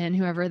attention,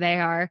 whoever they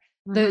are.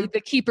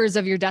 The keepers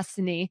of your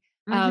destiny.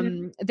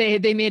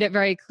 They made it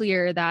very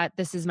clear that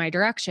this is my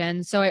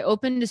direction. So I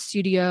opened a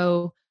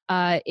studio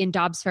in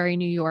Dobbs Ferry,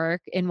 New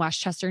York, in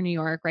Westchester, New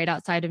York, right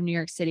outside of New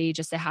York City,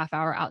 just a half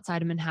hour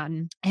outside of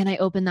Manhattan. And I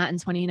opened that in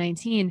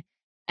 2019.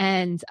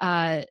 And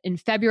in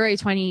February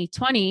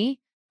 2020,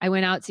 I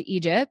went out to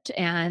Egypt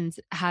and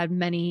had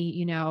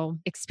many,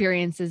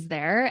 experiences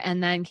there.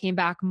 And then came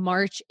back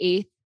March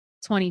 8th,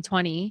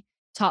 2020,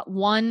 taught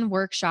one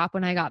workshop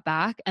when I got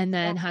back, and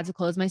then had to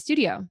close my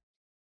studio.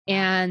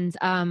 And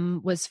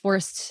was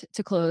forced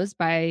to close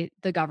by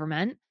the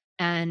government.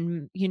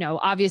 And,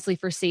 obviously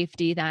for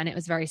safety, then it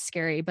was very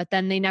scary, but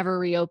then they never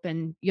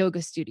reopened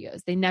yoga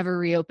studios. They never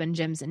reopened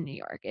gyms in New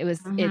York.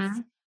 It's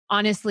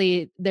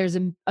honestly, there's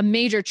a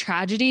major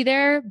tragedy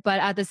there, but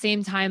at the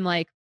same time,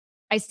 like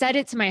I said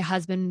it to my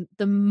husband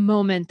the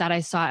moment that I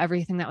saw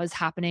everything that was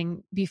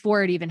happening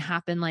before it even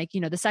happened. Like,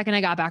 the second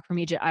I got back from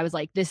Egypt, I was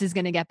like, this is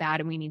going to get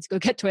bad and we need to go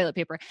get toilet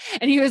paper.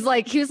 And he was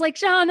like,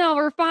 Sean, no,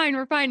 we're fine.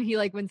 We're fine. He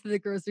like went to the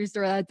grocery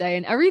store that day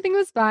and everything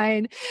was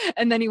fine.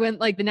 And then he went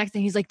like the next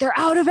day, he's like, they're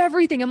out of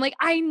everything. I'm like,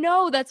 I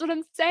know, that's what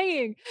I'm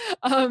saying.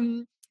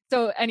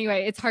 So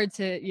anyway, it's hard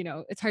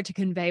to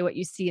convey what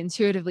you see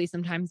intuitively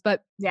sometimes,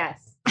 but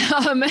yes.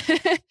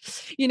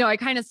 I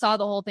kind of saw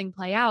the whole thing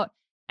play out.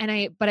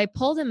 But I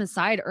pulled him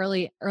aside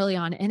early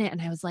on in it.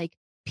 And I was like,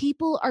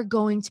 people are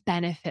going to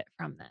benefit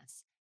from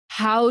this.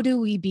 How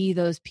do we be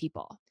those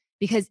people?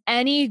 Because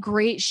any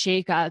great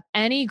shakeup,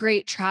 any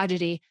great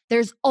tragedy,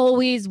 there's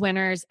always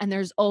winners and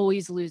there's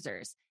always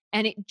losers.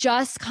 And it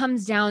just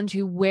comes down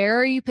to where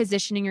are you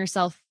positioning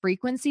yourself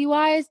frequency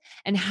wise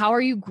and how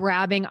are you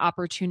grabbing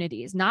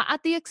opportunities, not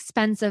at the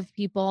expense of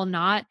people,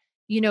 not,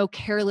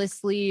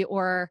 carelessly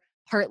or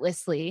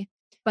heartlessly,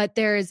 but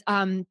there's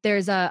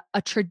a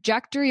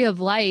trajectory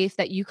of life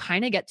that you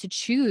kind of get to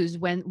choose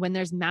when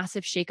there's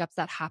massive shakeups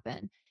that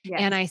happen.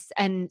 Yes.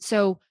 And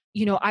so,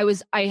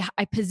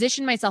 I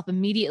positioned myself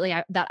immediately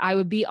that I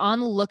would be on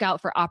the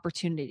lookout for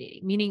opportunity,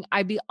 meaning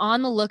I'd be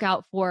on the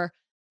lookout for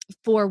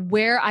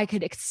where I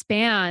could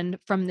expand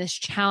from this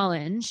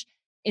challenge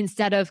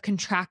instead of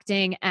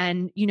contracting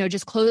and,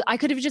 just close. I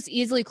could have just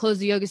easily closed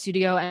the yoga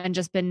studio and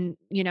just been,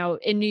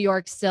 in New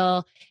York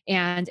still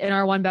and in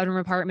our 1-bedroom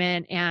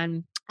apartment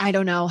and I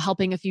don't know,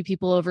 helping a few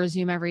people over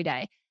Zoom every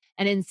day.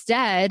 And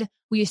instead,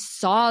 we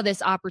saw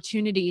this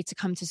opportunity to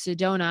come to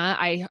Sedona.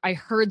 I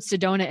heard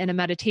Sedona in a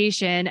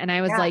meditation and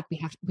I was like,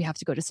 we have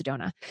to go to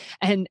Sedona.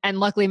 And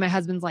luckily my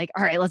husband's like,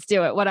 all right, let's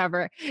do it,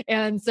 whatever.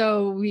 And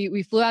so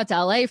we flew out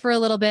to LA for a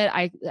little bit.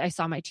 I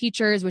saw my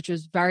teachers, which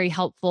was very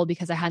helpful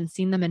because I hadn't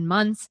seen them in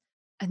months.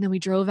 And then we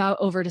drove out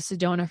over to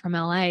Sedona from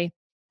LA.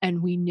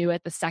 And we knew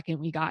it the second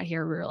we got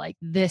here, we were like,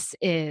 this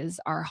is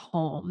our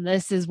home.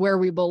 This is where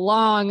we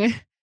belong.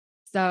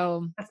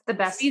 So that's the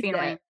best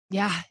feeling.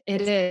 Yeah,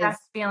 it's is. The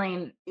best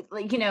feeling,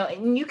 like,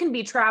 and you can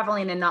be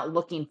traveling and not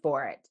looking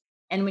for it.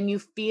 And when you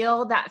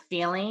feel that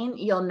feeling,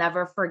 you'll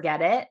never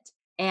forget it.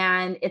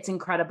 And it's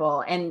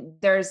incredible. And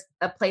there's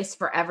a place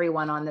for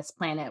everyone on this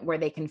planet where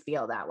they can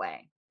feel that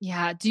way.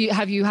 Yeah.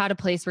 Have you had a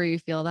place where you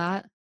feel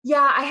that?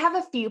 Yeah, I have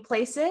a few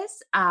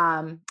places.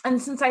 And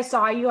since I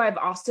saw you, I've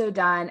also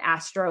done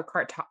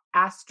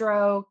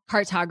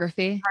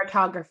cartography.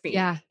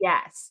 Yeah.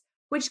 Yes.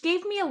 Which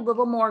gave me a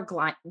little more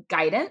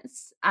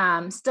guidance.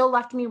 Still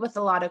left me with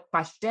a lot of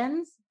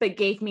questions, but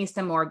gave me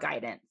some more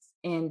guidance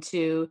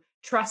into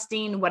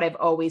trusting what I've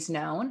always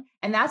known.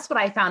 And that's what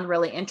I found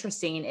really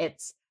interesting.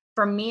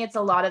 For me, it's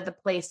a lot of the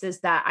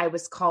places that I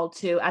was called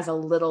to as a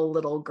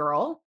little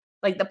girl,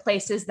 like the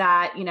places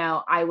that,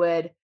 I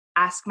would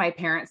ask my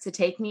parents to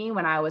take me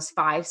when I was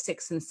 5,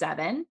 6, and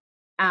 7.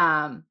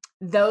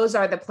 Those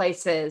are the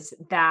places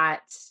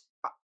that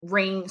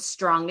ring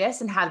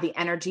strongest and have the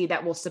energy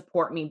that will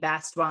support me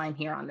best while I'm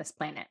here on this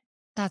planet.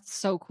 That's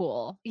so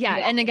cool. Yeah.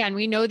 And again,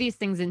 we know these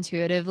things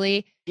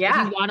intuitively.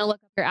 Yeah. If you want to look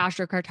up your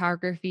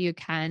astrocartography, you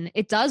can.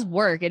 It does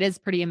work. It is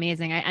pretty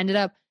amazing. I ended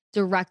up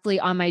directly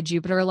on my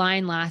Jupiter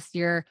line last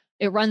year.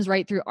 It runs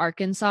right through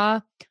Arkansas.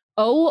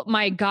 Oh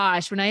my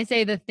gosh. When I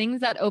say the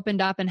things that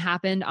opened up and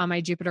happened on my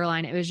Jupiter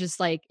line, it was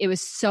just like, it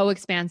was so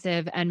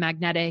expansive and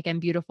magnetic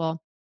and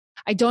beautiful.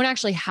 I don't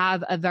actually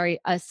have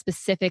a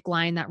specific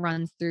line that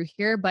runs through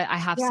here, but I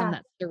have some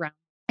that surround.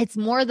 It's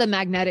more the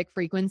magnetic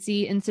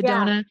frequency in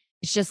Sedona. Yeah.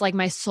 It's just like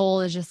my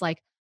soul is just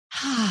like,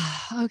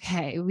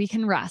 okay, we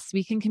can rest,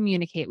 we can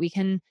communicate, we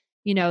can,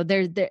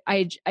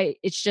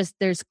 it's just,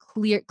 there's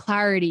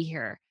clarity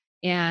here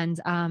and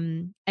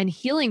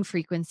healing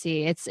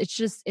frequency.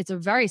 It's a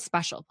very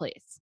special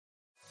place.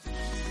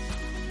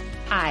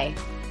 Hi,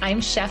 I'm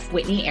Chef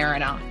Whitney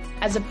Aronoff.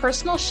 As a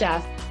personal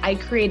chef, I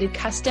created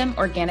custom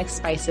organic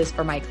spices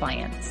for my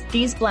clients.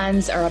 These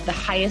blends are of the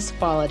highest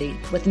quality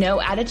with no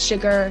added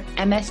sugar,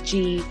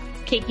 MSG,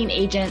 caking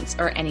agents,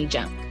 or any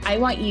junk. I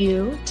want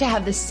you to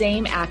have the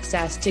same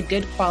access to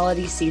good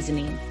quality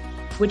seasoning,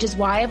 which is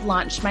why I've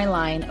launched my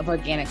line of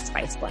organic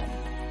spice blends.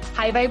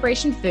 High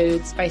Vibration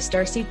Foods by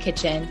Starseed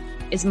Kitchen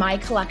is my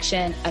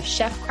collection of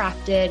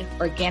chef-crafted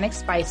organic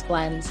spice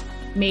blends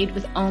made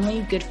with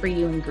only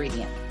good-for-you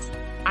ingredients.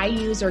 I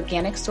use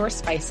organic source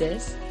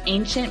spices,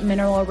 ancient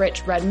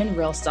mineral-rich Redmond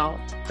real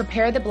salt,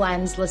 prepare the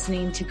blends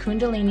listening to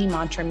Kundalini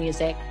mantra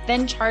music,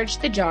 then charge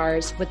the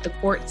jars with the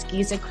quartz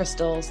Giza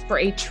crystals for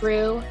a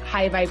true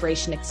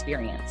high-vibration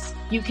experience.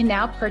 You can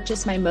now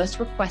purchase my most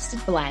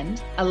requested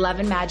blend,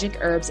 11 Magic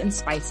Herbs and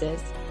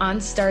Spices, on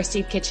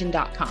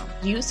StarseedKitchen.com.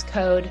 Use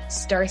code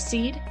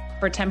STARSEED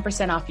for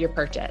 10% off your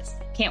purchase.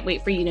 Can't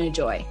wait for you to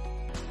enjoy.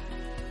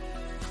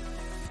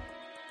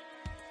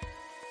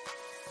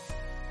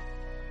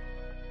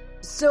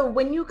 So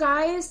when you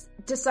guys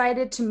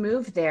decided to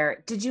move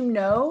there, did you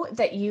know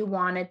that you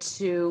wanted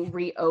to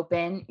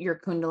reopen your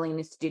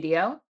Kundalini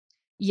studio?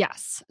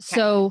 Yes.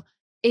 Okay. So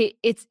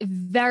it's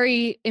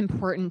very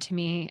important to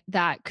me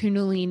that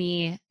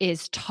Kundalini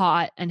is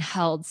taught and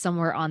held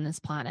somewhere on this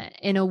planet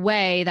in a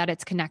way that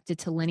it's connected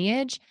to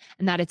lineage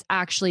and that it's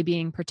actually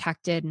being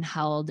protected and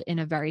held in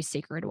a very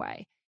sacred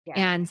way. Yeah.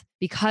 And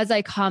because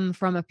I come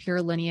from a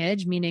pure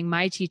lineage, meaning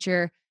my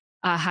teacher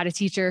had a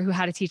teacher who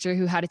had a teacher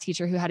who had a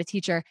teacher who had a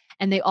teacher,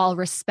 and they all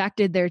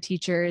respected their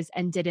teachers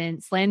and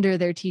didn't slander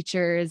their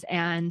teachers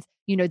and,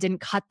 didn't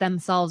cut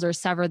themselves or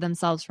sever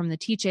themselves from the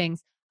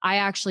teachings. I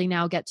actually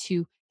now get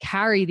to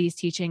carry these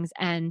teachings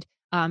and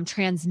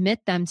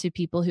transmit them to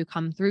people who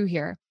come through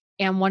here.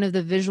 And one of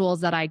the visuals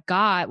that I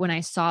got when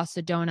I saw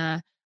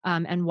Sedona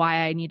and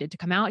why I needed to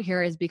come out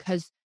here is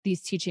because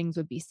these teachings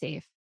would be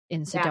safe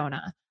in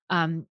Sedona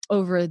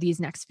over these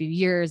next few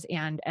years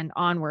and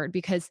onward,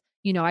 because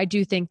I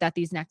do think that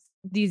these next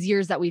these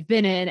years that we've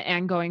been in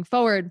and going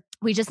forward,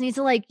 we just need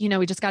to like,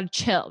 we just got to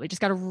chill. We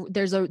just got to,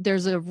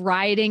 there's a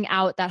riding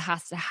out that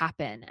has to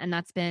happen. And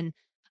that's been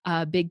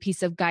a big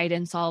piece of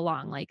guidance all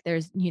along. Like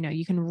there's,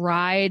 you can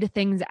ride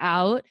things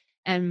out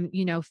and,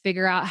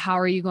 figure out how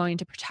are you going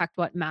to protect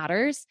what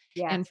matters.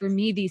 Yes. And for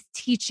me, these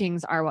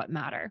teachings are what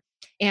matter.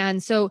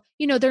 And so,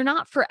 they're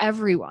not for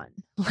everyone.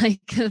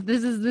 Like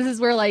this is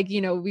where like,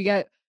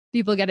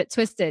 people get it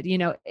twisted.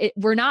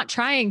 We're not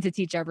trying to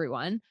teach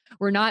everyone.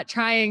 We're not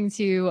trying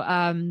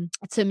to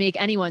make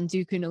anyone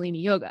do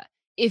Kundalini yoga.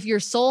 If your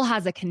soul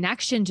has a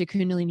connection to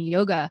Kundalini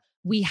yoga,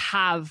 we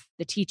have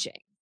the teaching,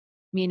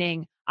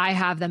 meaning I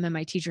have them and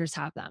my teachers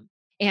have them.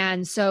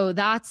 And so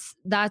that's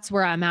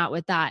where I'm at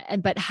with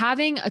that. But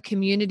having a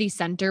community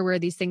center where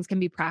these things can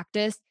be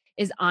practiced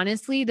is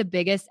honestly the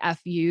biggest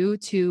FU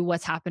to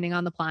what's happening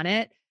on the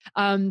planet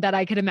that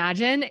I could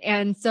imagine.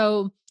 And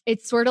so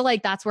it's sort of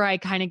like, that's where I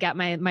kind of get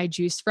my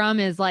juice from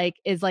is like,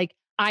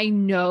 I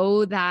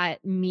know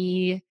that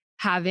me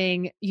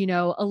having,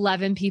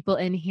 11 people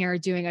in here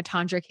doing a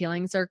tantric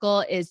healing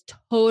circle is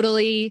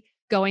totally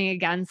going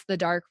against the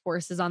dark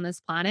forces on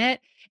this planet.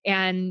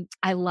 And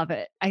I love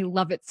it. I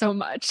love it so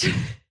much.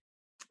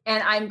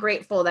 And I'm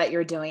grateful that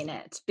you're doing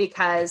it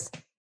because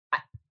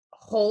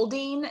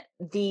holding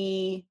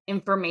the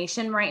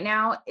information right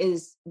now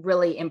is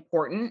really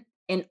important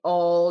in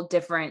all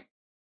different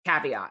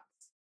caveats.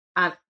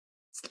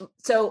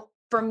 So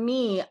for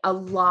me, a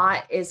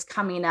lot is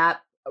coming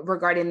up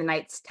regarding the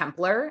Knights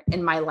Templar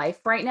in my life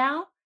right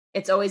now.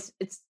 It's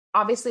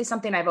obviously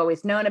something I've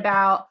always known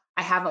about.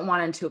 I haven't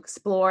wanted to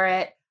explore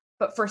it,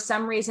 but for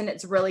some reason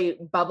it's really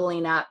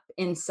bubbling up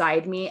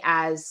inside me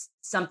as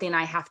something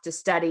I have to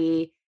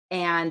study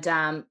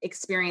and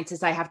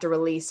experiences I have to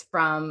release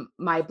from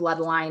my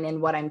bloodline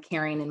and what I'm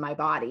carrying in my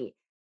body.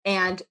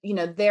 And,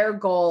 their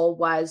goal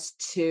was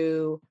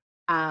to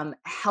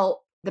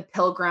help the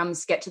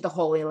pilgrims get to the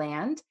Holy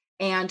Land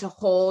and to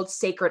hold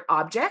sacred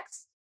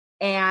objects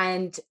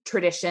and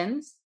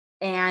traditions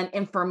and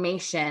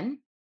information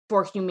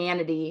for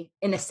humanity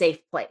in a safe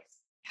place.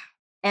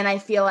 And I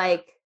feel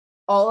like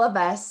all of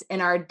us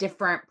in our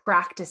different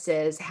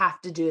practices have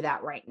to do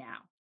that right now.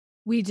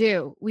 We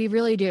do. We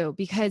really do.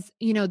 Because,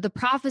 the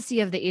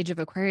prophecy of the age of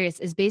Aquarius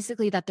is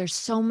basically that there's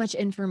so much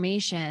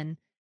information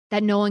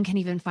that no one can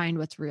even find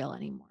what's real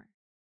anymore.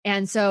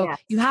 And so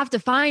you have to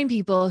find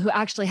people who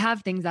actually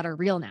have things that are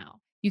real now.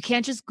 You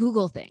can't just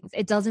Google things.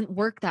 It doesn't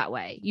work that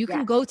way. You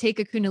can go take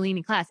a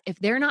Kundalini class. If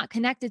they're not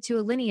connected to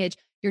a lineage,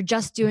 you're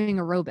just doing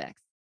aerobics.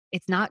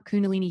 It's not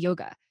Kundalini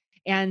yoga.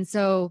 And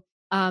so,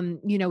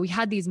 we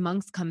had these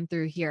monks come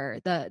through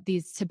here.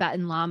 These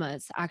Tibetan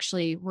lamas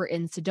actually were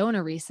in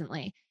Sedona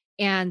recently.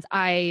 And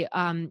I,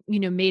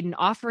 made an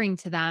offering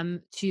to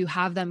them to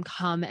have them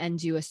come and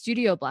do a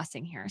studio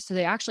blessing here. So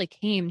they actually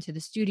came to the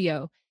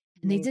studio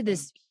and they did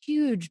this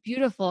huge,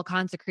 beautiful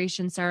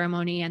consecration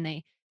ceremony and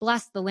they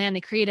blessed the land.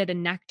 They created a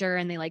nectar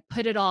and they like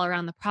put it all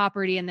around the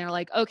property. And they're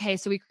like, okay,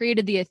 so we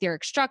created the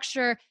etheric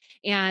structure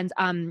and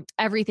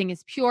everything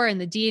is pure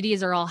and the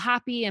deities are all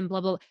happy and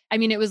blah, blah. I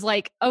mean, it was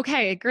like,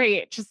 okay,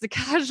 great. Just a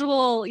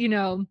casual,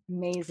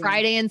 amazing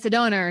Friday in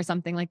Sedona or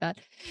something like that.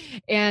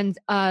 And,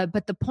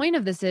 but the point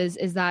of this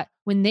is that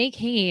when they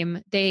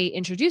came, they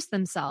introduced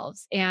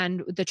themselves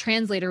and the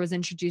translator was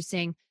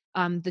introducing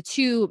the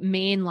two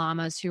main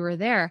lamas who were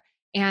there.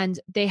 And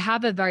they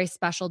have a very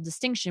special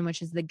distinction,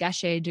 which is the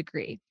Geshe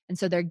degree. And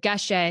so they're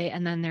Geshe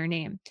and then their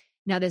name.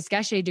 Now, this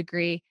Geshe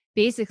degree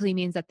basically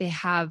means that they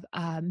have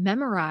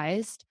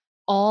memorized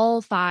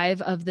all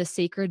 5 of the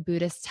sacred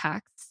Buddhist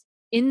texts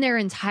in their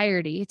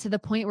entirety to the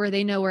point where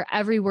they know where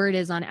every word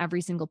is on every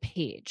single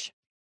page.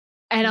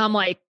 And I'm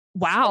like,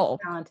 wow.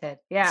 So talented.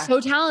 Yeah. So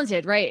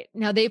talented. Right.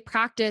 Now they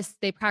basically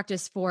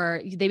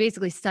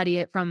study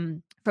it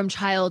from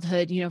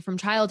childhood. From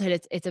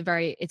childhood,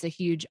 it's a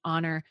huge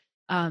honor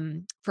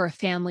for a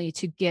family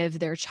to give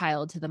their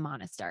child to the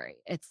monastery.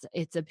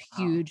 It's a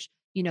huge,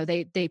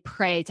 they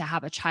pray to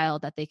have a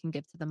child that they can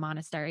give to the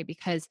monastery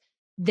because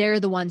they're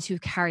the ones who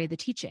carry the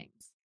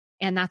teachings.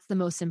 And that's the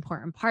most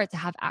important part, to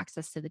have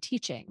access to the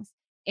teachings.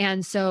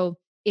 And so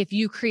if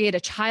you create a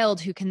child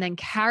who can then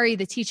carry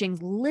the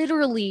teachings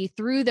literally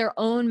through their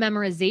own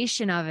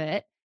memorization of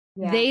it,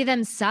 they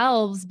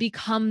themselves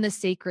become the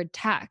sacred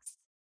text.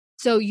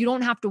 So you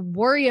don't have to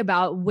worry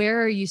about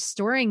where are you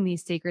storing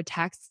these sacred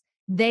texts.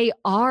 They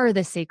are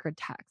the sacred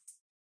texts,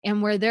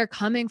 and where they're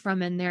coming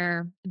from in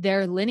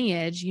their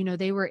lineage,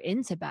 they were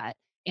in Tibet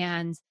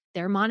and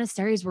their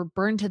monasteries were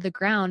burned to the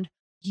ground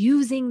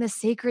using the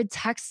sacred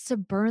texts to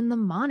burn the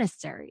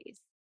monasteries.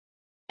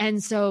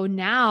 And so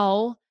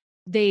now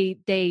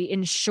they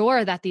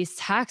ensure that these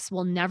texts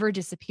will never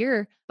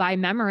disappear by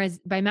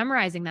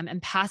memorizing them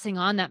and passing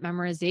on that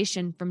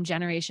memorization from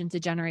generation to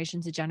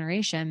generation to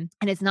generation.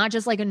 And it's not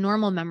just like a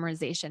normal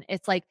memorization.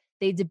 It's like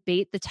they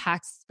debate the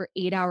texts for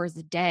 8 hours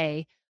a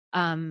day,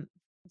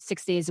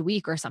 6 days a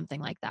week or something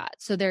like that.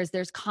 So there's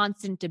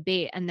constant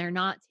debate and they're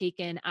not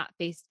taken at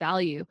face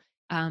value.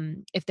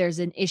 If there's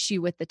an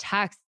issue with the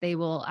text, they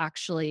will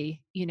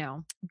actually,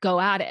 go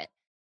at it.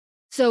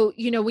 So,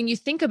 when you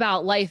think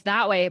about life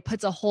that way, it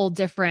puts a whole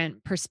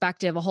different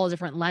perspective, a whole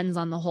different lens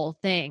on the whole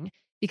thing.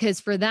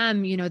 Because for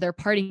them, their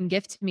parting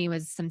gift to me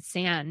was some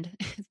sand,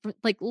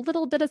 like a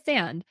little bit of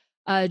sand,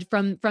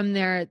 from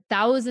their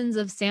thousands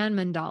of sand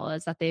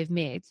mandalas that they've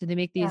made. So they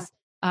make Yeah. these.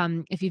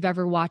 If you've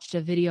ever watched a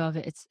video of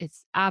it,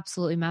 it's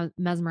absolutely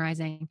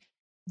mesmerizing.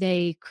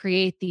 They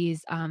create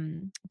these,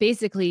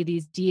 basically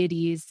these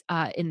deities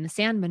in the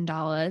sand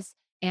mandalas,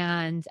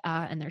 and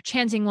they're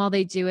chanting while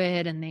they do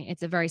it, and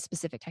it's a very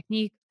specific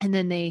technique, and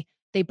then they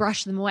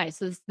brush them away.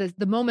 So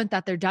the moment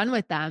that they're done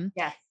with them,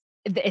 Yes.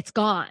 it's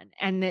gone,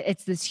 and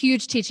it's this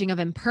huge teaching of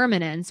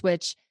impermanence,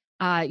 which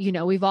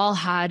we've all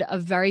had a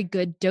very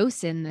good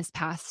dose in this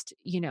past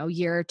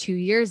year or 2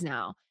 years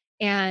now,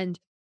 and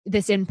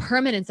this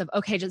impermanence of,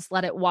 okay, just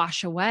let it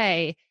wash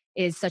away,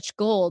 is such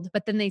gold.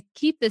 But then they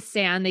keep the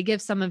sand, they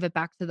give some of it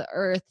back to the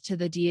earth, to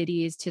the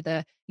deities, to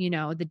the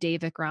the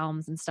Davic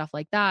realms and stuff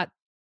like that.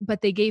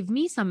 But they gave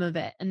me some of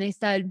it, and they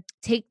said,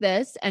 take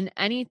this, and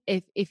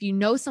if you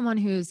know someone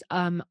who's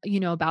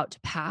about to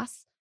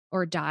pass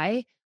or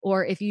die,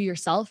 or if you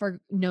yourself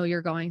know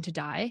you're going to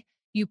die,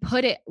 you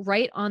put it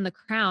right on the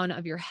crown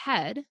of your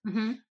head,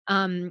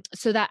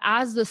 so that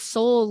as the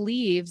soul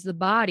leaves the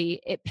body,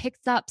 it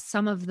picks up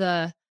some of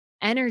the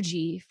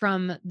energy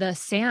from the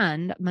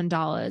sand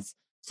mandalas,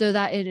 so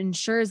that it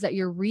ensures that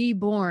you're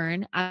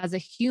reborn as a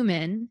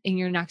human in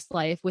your next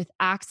life with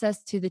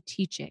access to the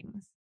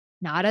teachings,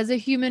 not as a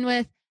human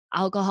with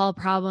alcohol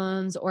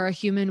problems or a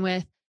human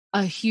with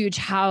a huge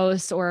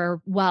house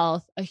or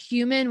wealth, a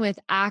human with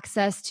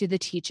access to the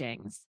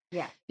teachings.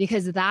 Yeah.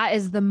 Because that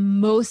is the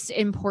most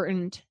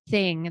important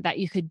thing that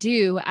you could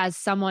do as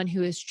someone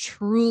who is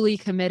truly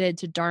committed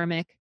to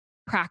dharmic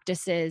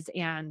practices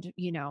and,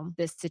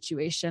 this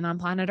situation on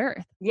planet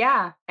Earth.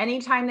 Yeah.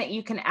 Anytime that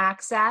you can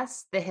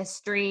access the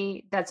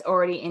history that's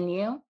already in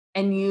you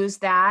and use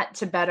that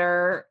to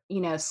better,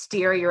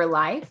 steer your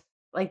life,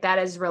 like that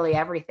is really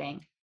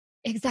everything.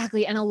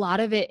 Exactly. And a lot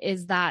of it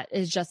is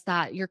just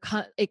that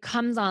it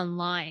comes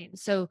online.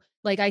 So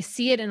like I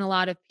see it in a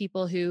lot of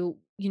people who,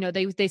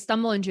 they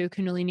stumble into a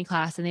Kundalini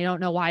class and they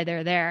don't know why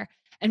they're there.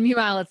 And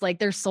meanwhile, it's like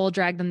their soul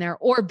dragged them there,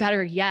 or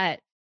better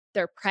yet,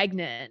 they're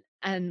pregnant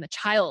and the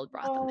child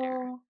brought them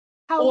there.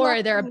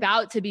 Or they're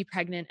about to be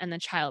pregnant and the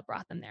child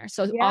brought them there.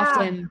 So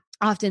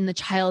often the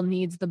child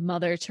needs the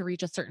mother to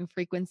reach a certain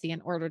frequency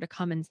in order to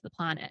come into the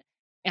planet.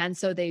 And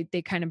so they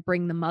kind of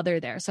bring the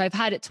mother there. So I've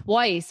had it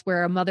twice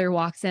where a mother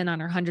walks in on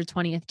her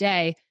 120th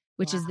day,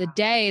 which is the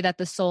day that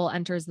the soul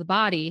enters the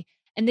body,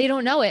 and they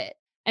don't know it.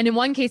 And in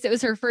one case, it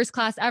was her first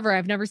class ever.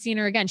 I've never seen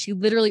her again. She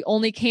literally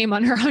only came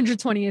on her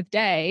 120th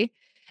day.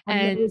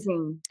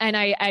 Amazing. And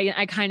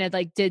I kind of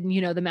like did,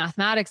 the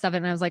mathematics of it.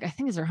 And I was like, I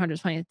think it's her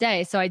 120th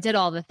day. So I did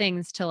all the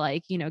things to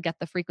like, get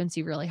the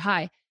frequency really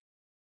high.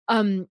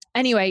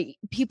 Anyway,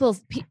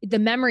 the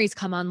memories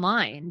come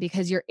online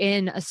because you're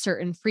in a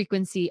certain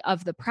frequency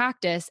of the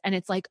practice. And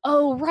it's like,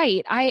 oh,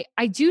 right.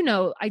 I do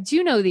know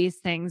these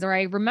things, or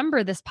I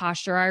remember this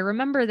posture. Or I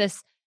remember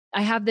this.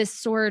 I have this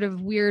sort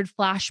of weird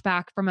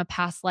flashback from a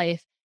past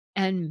life,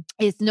 and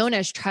it's known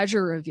as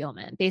treasure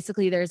revealment.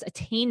 Basically, there's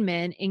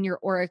attainment in your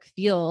auric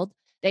field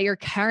that you're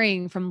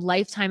carrying from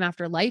lifetime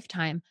after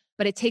lifetime,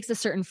 but it takes a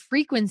certain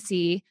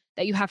frequency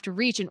that you have to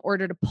reach in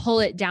order to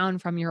pull it down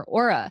from your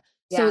aura.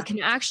 So it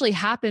can actually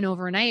happen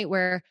overnight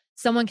where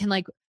someone can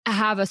like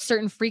have a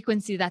certain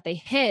frequency that they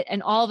hit,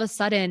 and all of a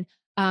sudden,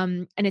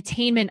 an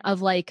attainment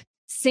of like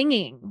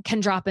singing can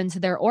drop into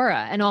their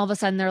aura. And all of a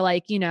sudden they're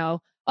like,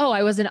 oh,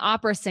 I was an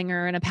opera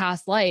singer in a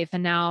past life,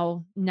 and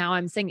now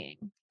I'm singing.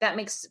 That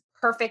makes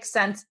perfect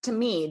sense to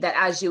me, that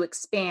as you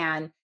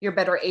expand, you're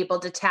better able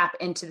to tap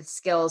into the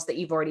skills that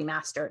you've already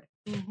mastered.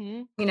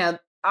 Mm-hmm.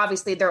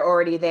 Obviously they're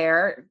already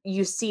there.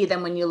 You see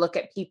them when you look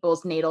at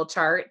people's natal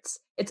charts.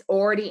 It's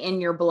already in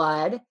your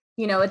blood.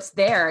 It's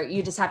there.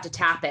 You just have to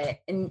tap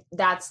it. And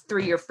that's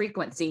through your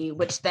frequency,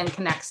 which then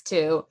connects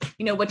to,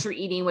 what you're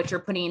eating, what you're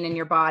putting in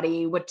your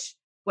body,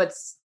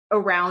 what's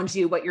around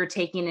you, what you're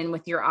taking in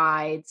with your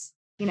eyes.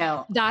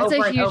 That's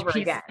over a huge over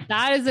piece. Again.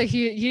 That is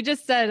you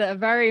just said a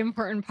very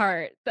important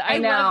part. I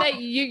love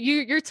that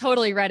you're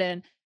totally read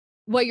in.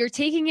 What you're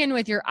taking in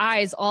with your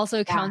eyes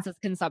also counts as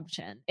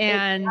consumption.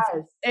 And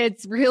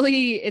it's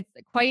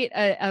quite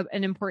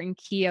an important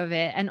key of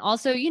it. And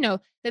also,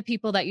 the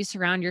people that you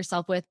surround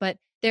yourself with, but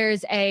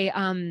there's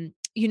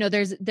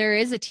there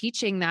is a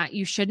teaching that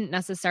you shouldn't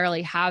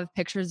necessarily have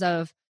pictures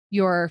of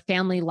your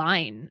family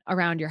line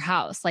around your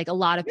house. Like a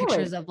lot of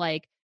pictures of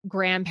like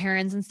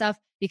grandparents and stuff,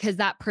 because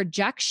that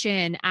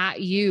projection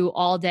at you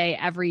all day,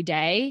 every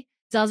day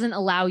doesn't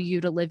allow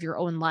you to live your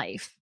own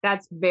life.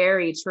 That's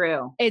very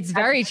true. It's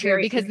very true,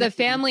 because the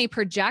family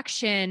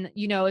projection,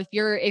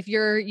 if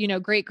your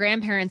great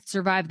grandparents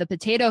survived the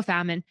potato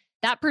famine,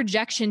 that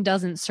projection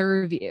doesn't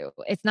serve you.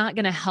 It's not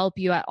going to help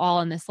you at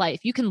all in this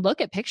life. You can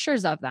look at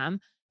pictures of them,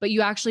 but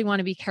you actually want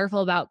to be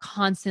careful about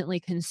constantly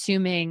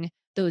consuming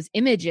those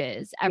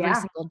images every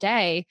single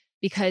day,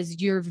 because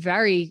you're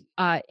very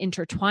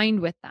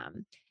intertwined with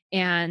them.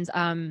 And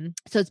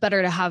so it's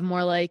better to have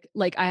more like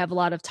I have a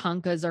lot of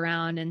tankas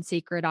around and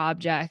sacred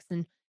objects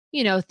and,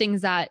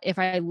 things that if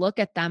I look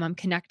at them, I'm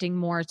connecting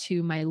more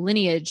to my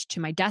lineage, to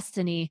my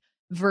destiny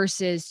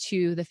versus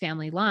to the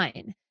family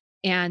line.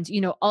 And,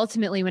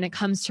 ultimately when it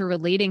comes to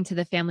relating to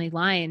the family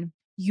line,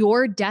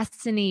 your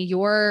destiny,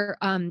 your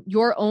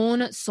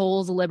own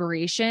soul's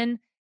liberation,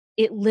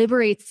 it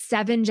liberates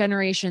 7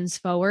 generations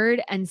forward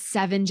and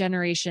 7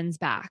 generations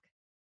back.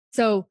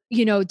 So,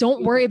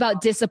 don't worry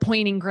about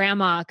disappointing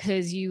grandma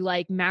because you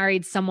like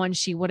married someone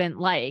she wouldn't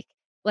like.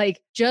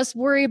 Like, just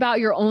worry about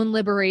your own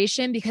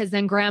liberation because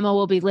then grandma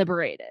will be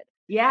liberated.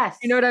 Yes.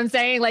 You know what I'm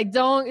saying? Like,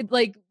 don't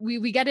like,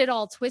 we get it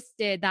all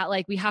twisted that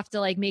like we have to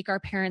like make our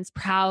parents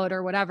proud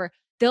or whatever.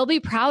 They'll be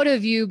proud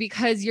of you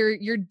because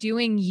you're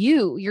doing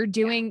you're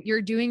doing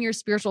your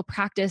spiritual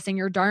practice and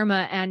your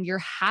dharma and you're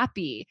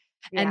happy.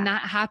 Yeah. And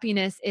that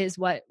happiness is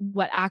what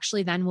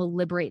actually then will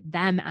liberate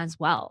them as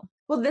well.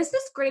 Well, this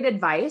is great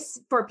advice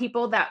for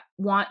people that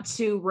want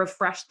to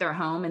refresh their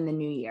home in the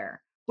new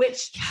year,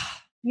 which,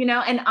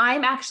 and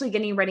I'm actually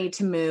getting ready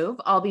to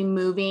move. I'll be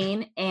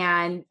moving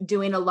and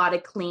doing a lot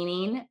of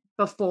cleaning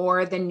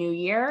before the new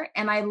year.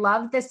 And I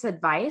love this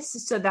advice.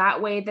 So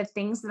that way, the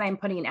things that I'm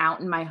putting out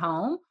in my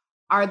home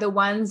are the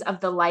ones of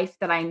the life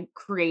that I'm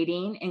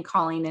creating and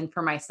calling in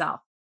for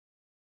myself.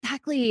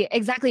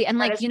 Exactly. And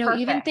like,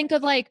 even think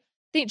of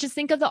just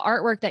think of the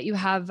artwork that you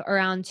have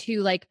around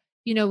too. Like,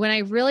 when I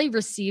really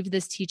received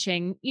this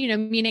teaching,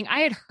 meaning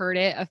I had heard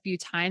it a few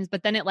times,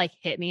 but then it like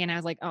hit me and I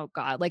was like, oh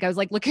God, like I was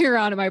like looking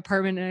around at my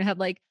apartment and I had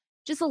like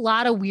just a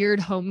lot of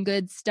weird home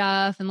goods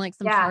stuff and like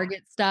some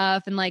Target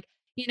stuff and like,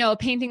 a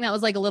painting that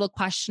was like a little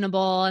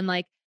questionable. And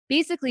like,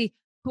 basically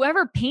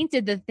whoever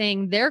painted the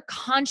thing, their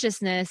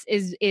consciousness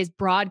is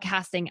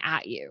broadcasting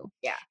at you.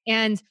 Yeah.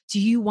 And do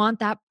you want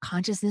that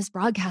consciousness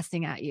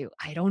broadcasting at you?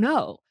 I don't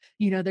know.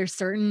 There's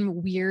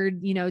certain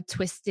weird,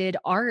 twisted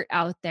art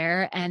out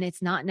there, and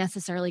it's not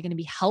necessarily going to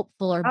be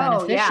helpful or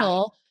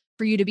beneficial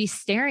for you to be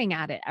staring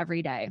at it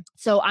every day.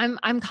 So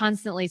I'm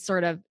constantly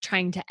sort of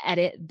trying to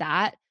edit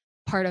that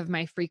part of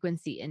my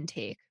frequency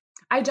intake.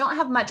 I don't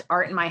have much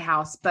art in my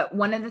house, but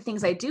one of the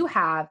things I do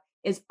have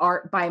is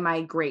art by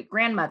my great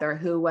grandmother,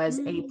 who was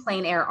a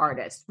plein air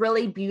artist,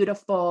 really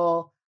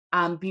beautiful,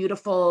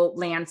 beautiful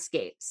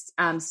landscapes,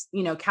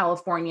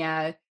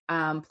 California,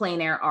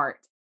 plein air art.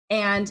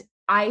 And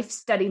I've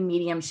studied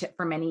mediumship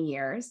for many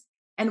years.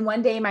 And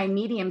one day my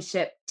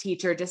mediumship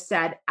teacher just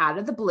said out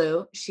of the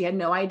blue, she had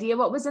no idea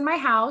what was in my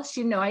house.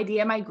 She had no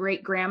idea my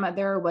great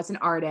grandmother was an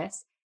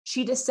artist.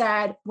 She just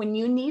said, when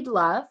you need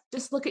love,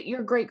 just look at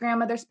your great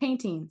grandmother's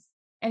paintings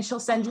and she'll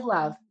send you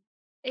love.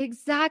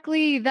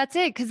 Exactly. That's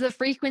it. Cause the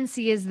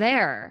frequency is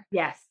there.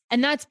 Yes.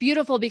 And that's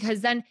beautiful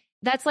because then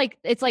that's like,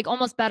 it's like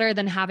almost better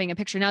than having a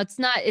picture. Now it's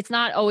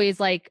not always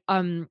like,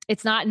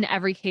 it's not in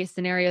every case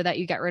scenario that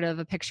you get rid of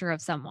a picture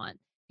of someone.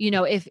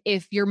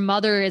 If your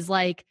mother is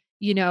like,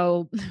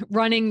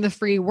 running the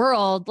free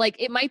world, like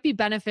it might be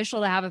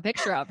beneficial to have a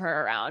picture of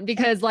her around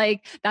because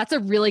like, that's a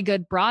really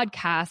good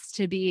broadcast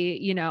to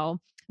be,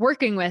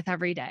 working with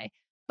every day.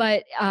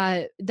 But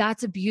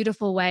that's a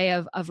beautiful way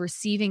of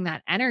receiving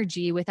that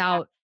energy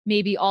without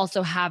maybe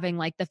also having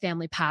like the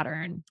family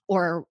pattern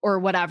or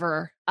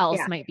whatever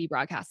else might be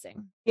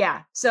broadcasting.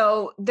 Yeah.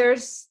 So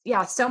there's,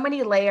 so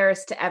many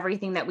layers to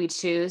everything that we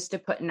choose to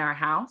put in our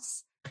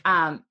house.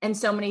 And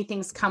so many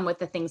things come with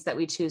the things that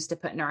we choose to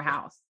put in our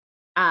house.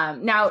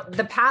 Now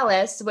the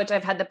palace, which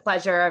I've had the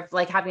pleasure of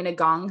like having a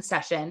gong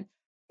session,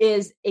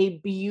 is a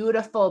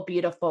beautiful,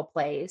 beautiful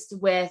place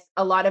with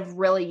a lot of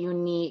really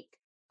unique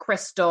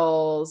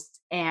crystals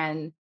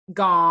and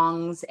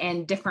gongs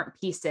and different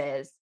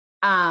pieces.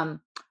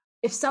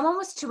 If someone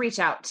was to reach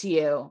out to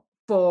you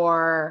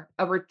for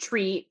a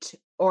retreat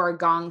or a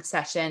gong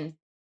session,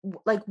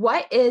 like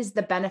what is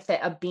the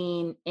benefit of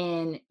being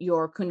in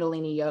your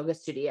Kundalini yoga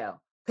studio?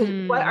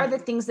 Because what are the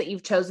things that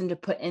you've chosen to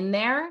put in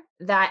there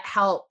that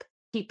help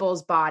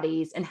people's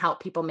bodies and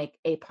help people make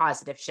a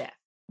positive shift?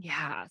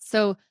 Yeah.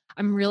 So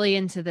I'm really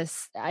into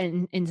this,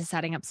 into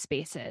setting up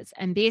spaces.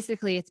 And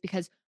basically it's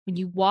because when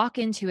you walk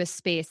into a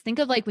space, think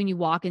of like when you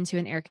walk into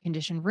an air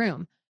conditioned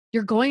room,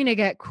 you're going to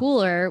get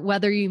cooler,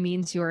 whether you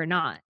mean to or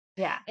not.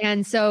 Yeah.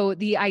 And so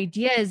the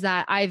idea is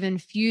that I've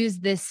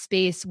infused this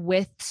space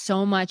with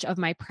so much of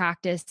my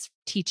practice,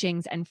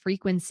 teachings, and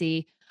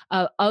frequency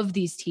of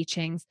these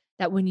teachings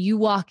that when you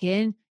walk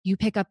in, you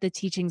pick up the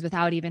teachings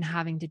without even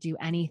having to do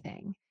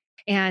anything.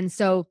 And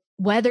so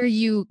whether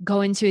you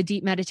go into a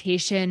deep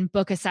meditation,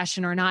 book a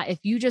session or not, if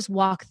you just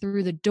walk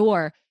through the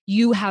door,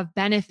 you have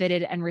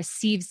benefited and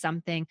received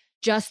something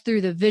just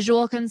through the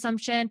visual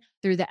consumption,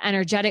 through the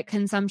energetic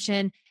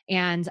consumption.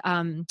 And,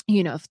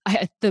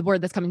 the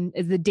word that's coming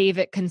is the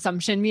Davic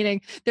consumption,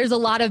 meaning there's a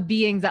lot of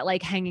beings that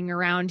like hanging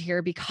around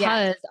here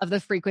because of the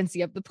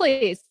frequency of the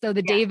place. So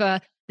the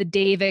Deva, the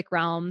Davic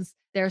realms,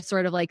 they're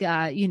sort of like,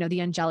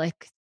 the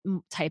angelic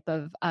type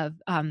of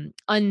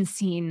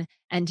unseen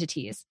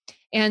entities.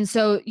 And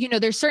so,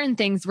 there's certain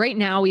things right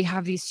now. We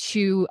have these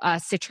 2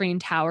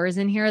 citrine towers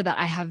in here that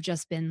I have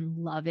just been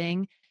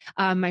loving.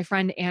 My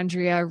friend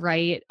Andrea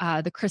Wright,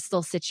 the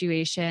crystal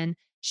situation,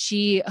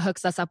 she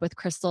hooks us up with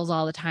crystals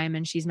all the time,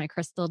 and she's my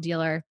crystal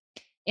dealer.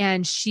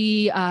 And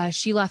she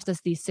left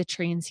us these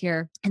citrines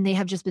here, and they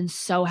have just been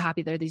so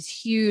happy. They're these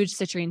huge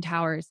citrine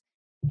towers,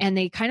 and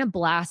they kind of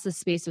blast the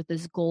space with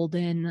this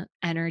golden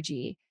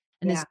energy.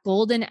 And this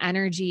golden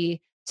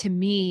energy to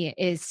me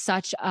is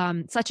such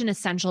an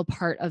essential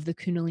part of the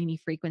Kundalini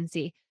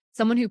frequency.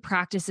 Someone who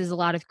practices a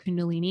lot of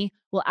Kundalini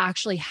will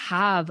actually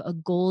have a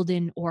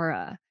golden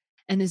aura.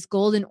 And this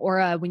golden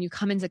aura, when you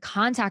come into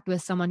contact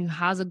with someone who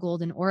has a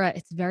golden aura,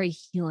 it's very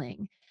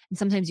healing. And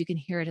sometimes you can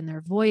hear it in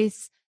their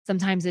voice.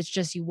 Sometimes it's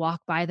just you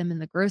walk by them in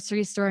the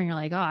grocery store and you're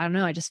like, oh, I don't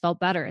know, I just felt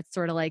better. It's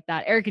sort of like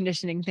that air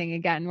conditioning thing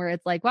again, where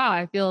it's like, wow,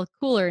 I feel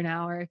cooler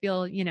now, or I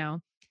feel,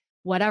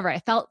 whatever. I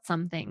felt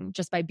something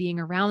just by being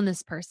around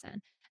this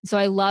person. So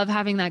I love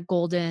having that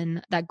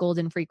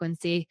golden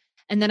frequency.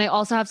 And then I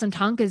also have some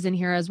tankas in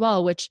here as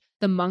well, which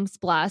the monks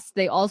bless.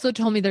 They also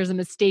told me there's a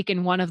mistake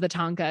in one of the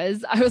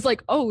tankas. I was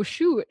like, oh,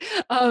 shoot,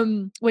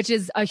 which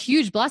is a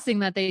huge blessing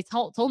that they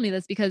told me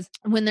this, because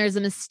when there's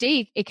a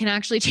mistake, it can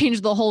actually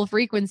change the whole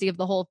frequency of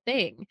the whole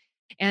thing.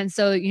 And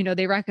so,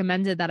 they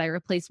recommended that I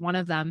replace one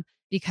of them,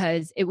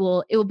 because it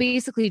will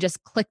basically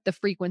just click the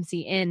frequency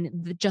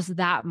in just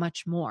that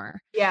much more.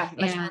 Yeah.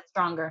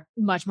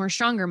 Much more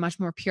stronger, much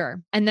more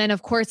pure. And then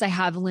of course I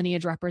have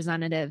lineage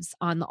representatives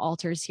on the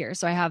altars here.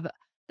 So I have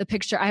the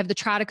picture, I have the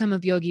Tradicum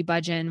of Yogi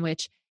Bhajan,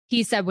 which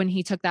he said when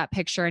he took that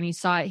picture and he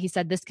saw it, he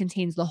said, this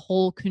contains the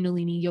whole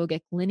Kundalini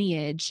yogic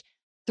lineage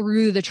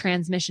through the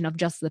transmission of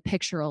just the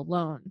picture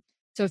alone.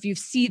 So if you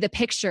see the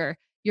picture,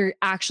 you're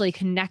actually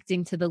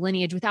connecting to the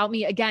lineage without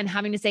me, again,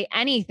 having to say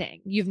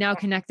anything. You've now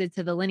connected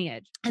to the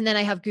lineage. And then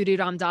I have Guru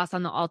Ram Das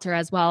on the altar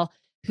as well,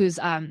 who's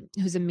a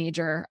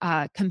major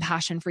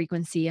compassion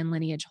frequency and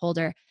lineage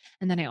holder.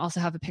 And then I also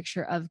have a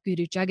picture of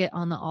Guru Jagat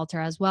on the altar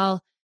as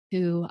well,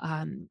 who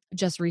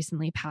just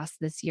recently passed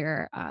this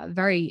year,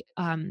 very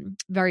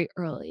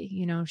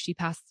early. She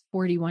passed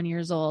 41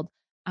 years old.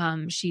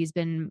 She's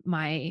been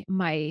my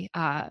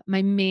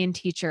main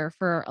teacher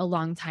for a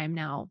long time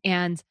now.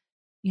 And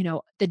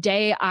the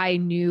day I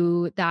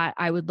knew that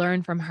I would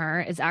learn from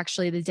her is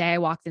actually the day I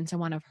walked into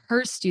one of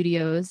her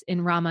studios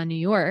in Ramah, New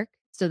York.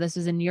 So this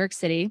was in New York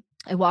City.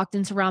 I walked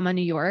into Ramah,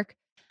 New York.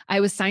 I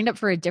was signed up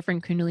for a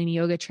different Kundalini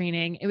yoga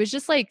training. It was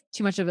just like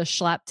too much of a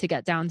schlep to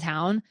get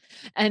downtown.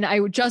 And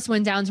I just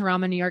went down to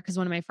Ramah, New York, because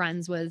one of my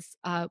friends was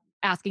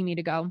asking me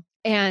to go.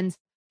 And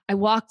I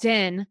walked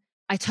in,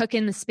 I took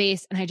in the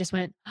space, and I just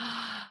went,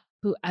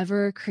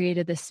 whoever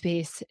created this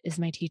space is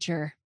my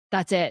teacher.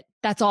 That's it.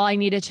 That's all I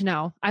needed to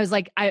know. I was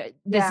like,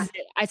 this is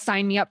it. I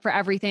signed me up for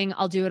everything.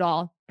 I'll do it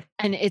all.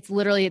 And it's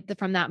literally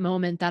from that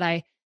moment that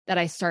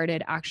I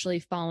started actually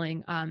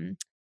following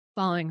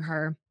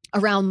her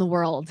around the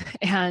world,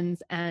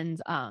 and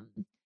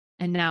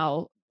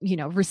now,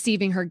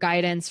 receiving her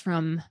guidance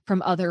from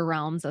other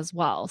realms as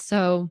well.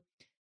 So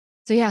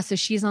so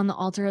she's on the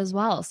altar as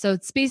well. So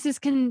spaces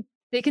can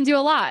do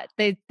a lot.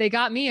 They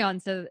got me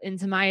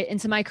into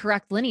my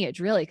correct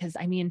lineage, really. Cause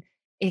I mean,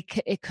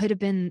 it could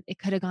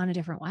have gone a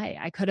different way.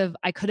 I could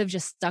have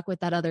just stuck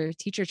with that other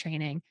teacher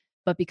training,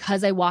 but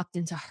because I walked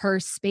into her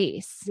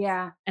space,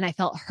 and I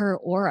felt her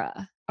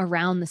aura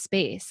around the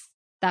space,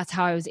 that's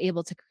how I was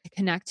able to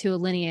connect to a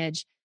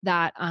lineage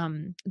that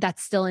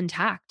that's still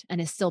intact and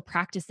is still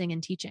practicing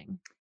and teaching.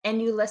 And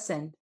you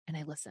listened. And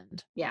I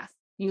listened. Yeah.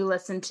 You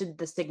listen to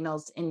the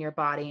signals in your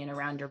body and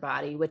around your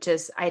body, which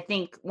is, I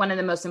think, one of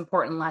the most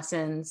important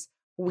lessons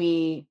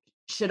we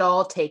should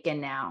all take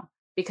in now.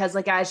 Because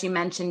as you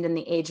mentioned, in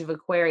the age of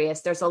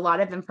Aquarius, there's a lot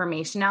of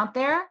information out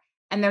there,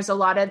 and there's a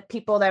lot of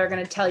people that are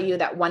going to tell you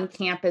that one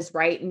camp is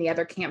right and the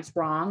other camp's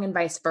wrong, and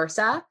vice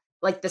versa.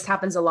 Like this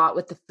happens a lot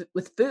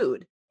with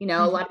food.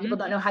 A lot of people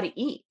don't know how to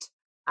eat.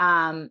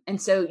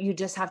 And so you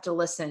just have to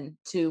listen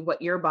to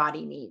what your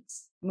body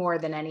needs more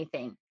than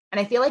anything. And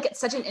I feel like it's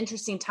such an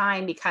interesting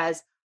time,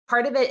 because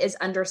part of it is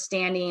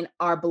understanding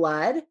our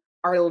blood,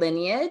 our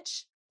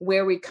lineage,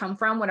 where we come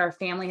from, what our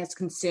family has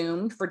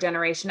consumed for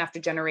generation after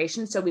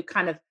generation. So we've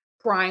kind of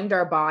primed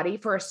our body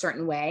for a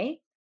certain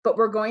way, but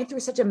we're going through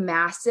such a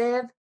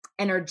massive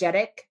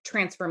energetic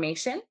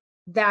transformation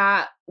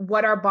that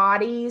what our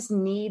bodies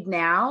need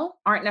now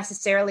aren't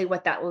necessarily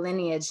what that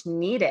lineage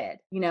needed,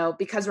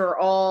 because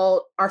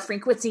our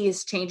frequency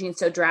is changing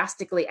so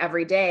drastically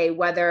every day,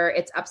 whether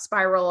it's up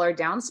spiral or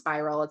down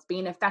spiral. It's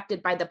being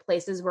affected by the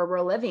places where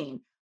we're living,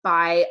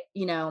 by,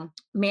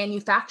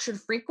 manufactured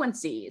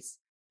frequencies.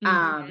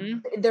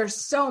 There's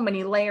so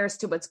many layers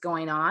to what's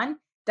going on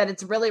that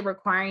it's really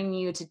requiring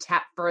you to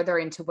tap further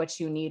into what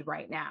you need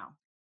right now.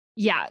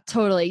 Yeah,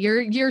 totally.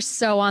 You're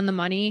so on the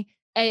money.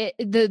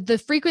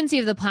 The frequency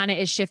of the planet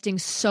is shifting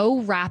so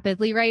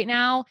rapidly right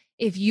now.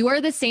 If you are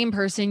the same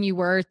person you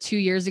were 2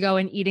 years ago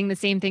and eating the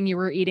same thing you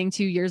were eating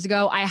 2 years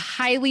ago, I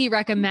highly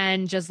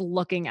recommend just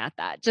looking at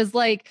that. Just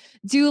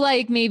do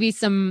maybe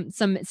some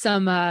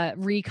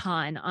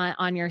recon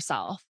on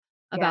yourself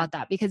about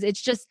that, because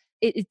it's just,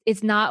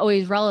 it's not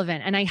always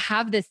relevant. And I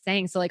have this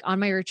saying, so on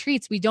my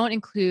retreats, we don't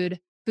include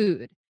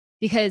food,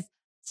 because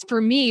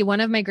for me,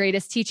 one of my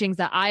greatest teachings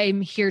that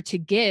I'm here to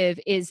give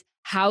is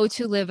how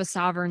to live a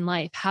sovereign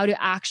life, how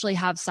to actually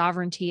have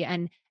sovereignty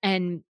and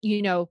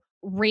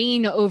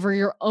reign over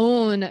your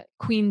own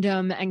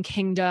queendom and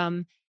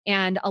kingdom.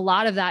 And a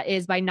lot of that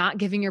is by not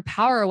giving your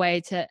power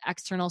away to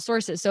external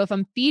sources. So if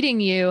I'm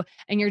feeding you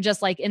and you're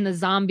just like in the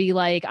zombie,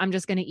 like I'm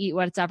just going to eat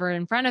what's ever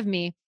in front of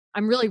me,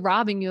 I'm really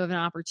robbing you of an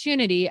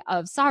opportunity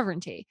of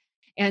sovereignty.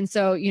 And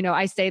so,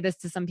 I say this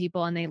to some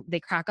people and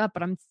they crack up,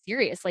 but I'm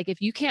serious. Like, if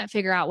you can't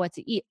figure out what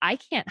to eat, I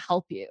can't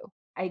help you.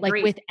 I like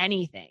agree. with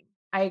anything.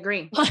 I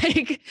agree.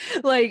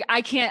 Like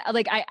I can't,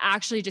 like, I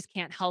actually just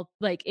can't help.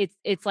 Like,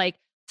 it's like,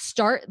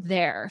 start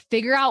there,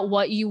 figure out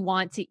what you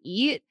want to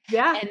eat.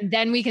 Yeah. And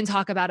then we can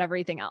talk about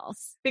everything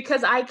else.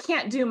 Because I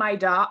can't do my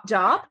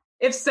job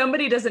if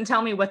somebody doesn't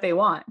tell me what they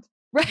want.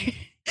 Right.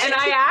 And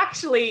I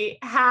actually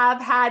have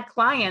had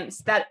clients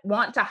that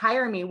want to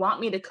hire me,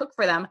 want me to cook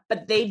for them,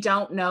 but they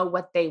don't know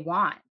what they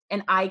want.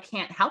 And I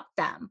can't help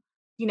them.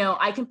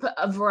 I can put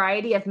a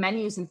variety of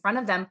menus in front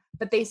of them,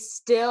 but they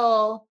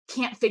still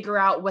can't figure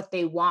out what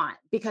they want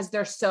because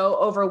they're so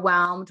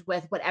overwhelmed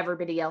with what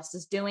everybody else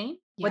is doing,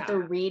 what they're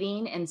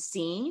reading and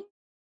seeing.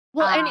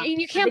 Well, and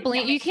you can't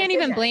blame, you can't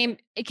even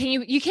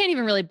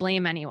really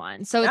blame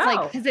anyone. So it's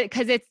like,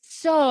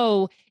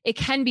 it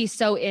can be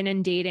so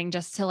inundating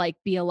just to like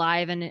be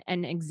alive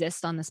and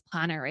exist on this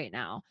planet right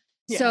now.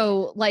 Yeah.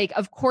 So like,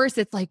 of course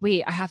it's like,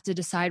 wait, I have to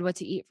decide what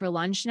to eat for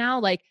lunch now.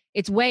 Like,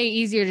 it's way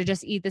easier to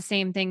just eat the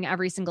same thing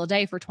every single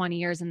day for 20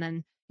 years and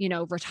then,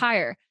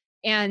 retire.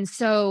 And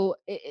so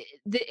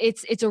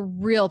it's a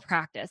real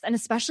practice. And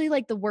especially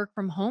like the work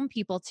from home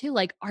people too.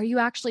 Like, are you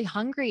actually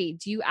hungry?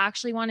 Do you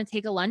actually want to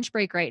take a lunch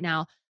break right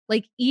now?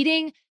 Like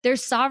eating,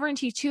 there's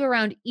sovereignty too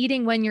around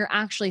eating when you're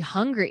actually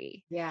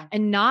hungry. Yeah.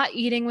 And not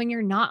eating when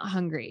you're not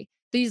hungry.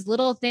 These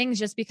little things,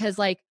 just because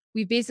like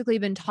we've basically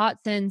been taught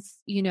since,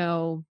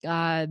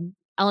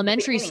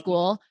 elementary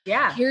school.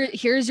 Yeah.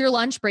 Here's your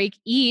lunch break,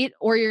 eat,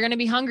 or you're going to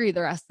be hungry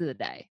the rest of the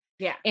day.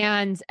 Yeah.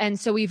 And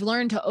so we've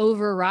learned to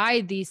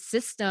override these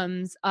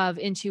systems of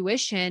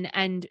intuition,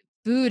 and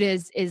food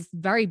is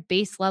very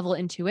base level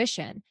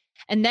intuition.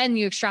 And then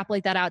you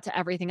extrapolate that out to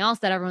everything else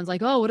that everyone's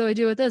like, oh, what do I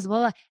do with this?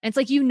 Well, and it's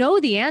like,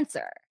 the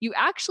answer. You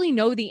actually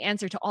know the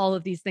answer to all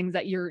of these things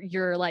that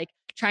you're like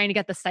trying to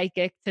get the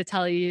psychic to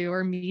tell you,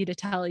 or me to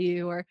tell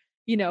you, or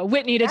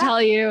Whitney to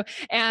tell you.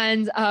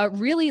 And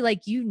really,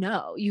 like,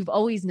 you've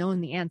always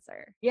known the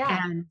answer. Yeah.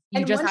 And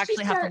you just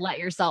actually have to let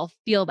yourself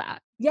feel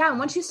that. Yeah. And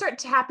once you start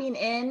tapping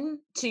in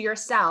to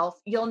yourself,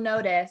 you'll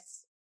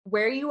notice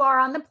where you are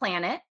on the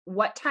planet,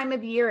 what time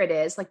of year it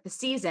is, like the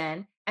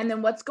season, and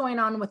then what's going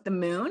on with the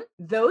moon.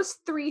 Those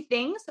three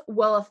things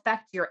will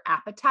affect your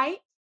appetite,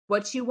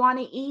 what you want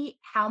to eat,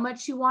 how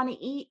much you want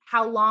to eat,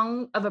 how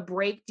long of a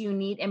break do you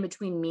need in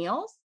between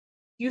meals.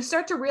 You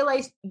start to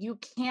realize you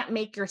can't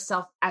make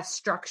yourself as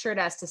structured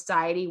as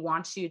society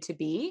wants you to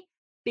be,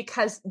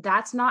 because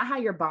that's not how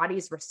your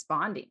body's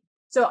responding.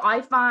 So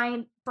I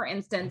find, for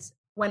instance,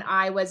 when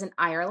I was in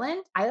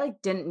Ireland, I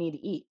didn't need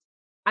to eat.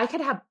 I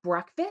could have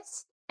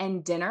breakfast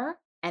and dinner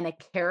and a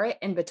carrot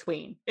in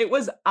between. It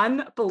was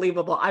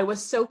unbelievable. I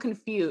was so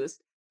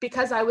confused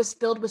because I was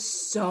filled with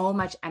so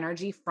much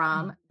energy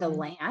from the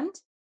land,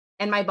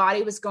 and my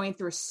body was going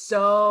through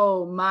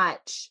so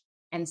much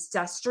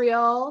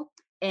ancestral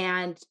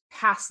and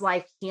past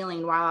life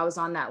healing while I was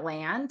on that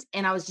land.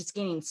 And I was just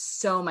gaining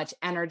so much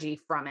energy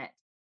from it.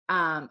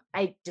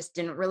 I just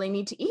didn't really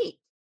need to eat.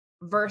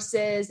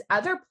 Versus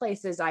other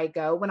places I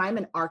go, when I'm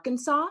in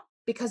Arkansas,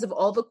 because of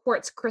all the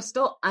quartz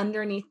crystal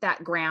underneath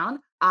that ground,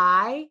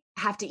 I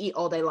have to eat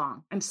all day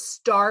long. I'm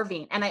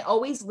starving. And I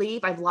always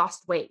leave. I've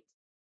lost weight,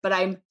 but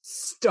I'm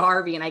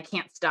starving. I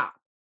can't stop.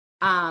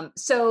 And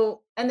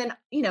then,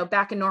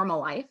 back in normal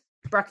life,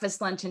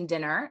 breakfast, lunch, and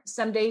dinner.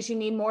 Some days you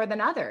need more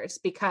than others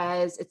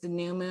because it's a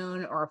new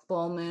moon or a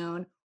full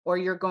moon, or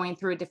you're going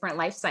through a different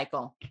life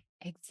cycle.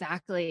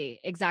 Exactly.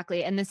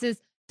 And this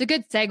is the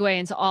good segue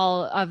into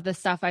all of the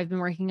stuff I've been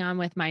working on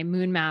with my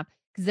moon map,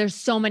 because there's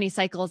so many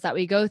cycles that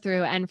we go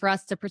through. And for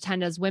us to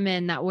pretend as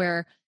women that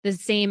we're the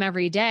same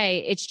every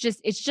day, it's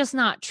just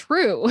not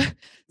true. Yeah.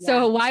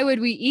 So why would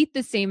we eat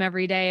the same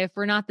every day if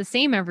we're not the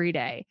same every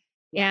day?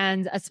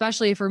 And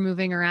especially if we're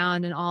moving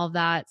around and all of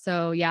that.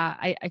 So yeah,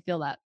 I feel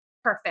that.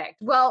 Perfect.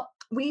 Well,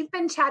 we've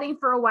been chatting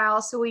for a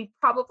while, so we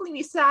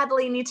probably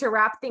sadly need to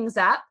wrap things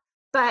up.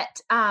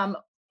 But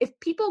if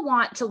people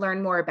want to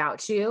learn more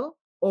about you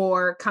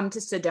or come to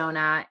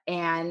Sedona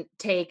and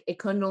take a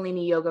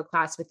Kundalini yoga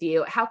class with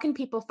you, how can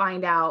people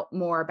find out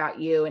more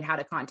about you and how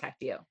to contact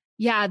you?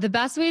 Yeah, the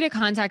best way to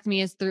contact me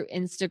is through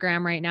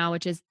Instagram right now,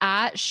 which is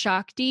at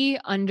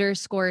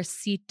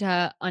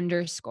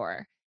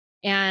Shakti_Sita_.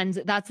 And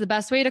that's the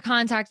best way to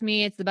contact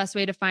me. It's the best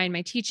way to find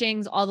my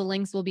teachings. All the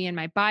links will be in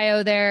my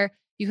bio there.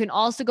 You can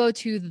also go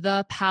to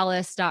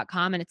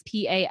thepalace.com, and it's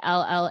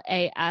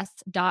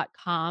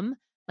PALLAS.com,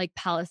 like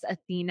Palace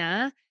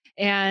Athena.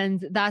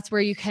 And that's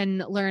where you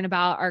can learn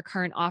about our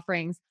current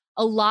offerings.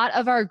 A lot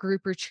of our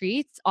group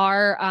retreats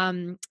are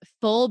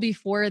full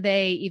before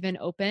they even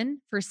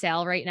open for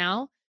sale right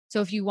now. So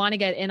if you want to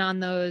get in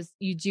on those,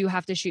 you do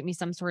have to shoot me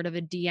some sort of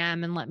a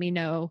DM and let me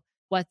know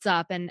what's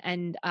up.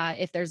 And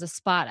if there's a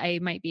spot, I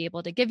might be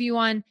able to give you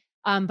one.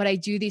 But I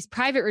do these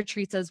private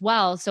retreats as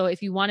well. So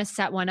if you want to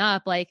set one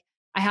up, like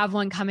I have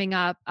one coming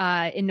up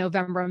in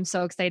November. I'm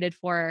so excited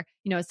for,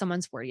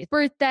 someone's 40th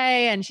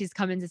birthday, and she's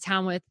coming to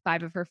town with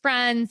 5 of her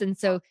friends. And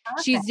so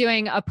she's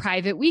doing a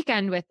private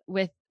weekend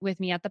with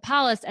me at the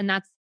Palace. And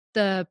that's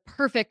the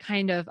perfect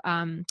kind of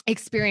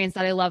experience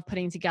that I love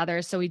putting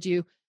together. So we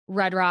do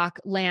Red Rock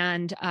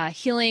land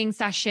healing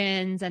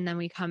sessions, and then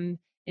we come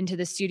into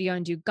the studio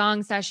and do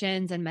gong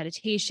sessions and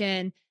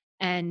meditation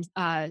and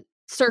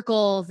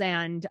circles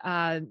and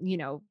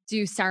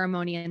do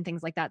ceremony and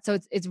things like that. So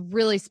it's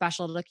really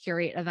special to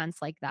curate events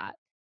like that.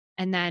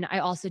 And then I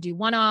also do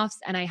one-offs,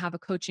 and I have a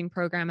coaching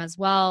program as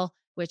well,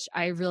 which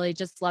I really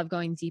just love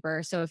going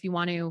deeper. So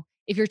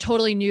if you're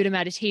totally new to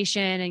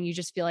meditation and you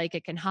just feel like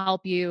it can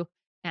help you,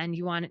 and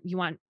you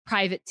want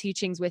private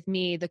teachings with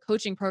me, the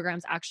coaching program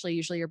is actually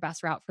usually your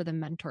best route for the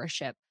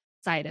mentorship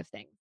side of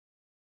things.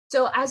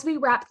 So as we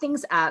wrap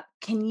things up,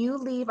 can you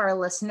leave our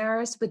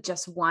listeners with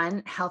just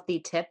one healthy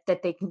tip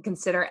that they can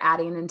consider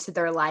adding into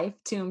their life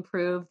to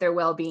improve their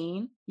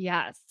well-being?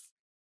 Yes.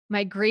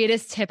 My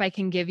greatest tip I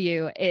can give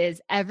you is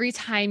every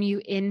time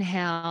you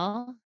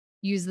inhale,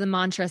 use the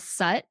mantra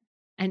Sat,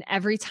 and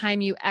every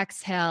time you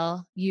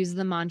exhale, use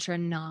the mantra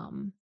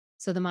Nam.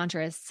 So the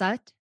mantra is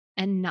Sat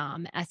and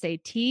Nam,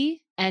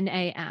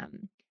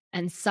 SATNAM.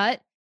 And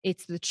Sat,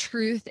 it's the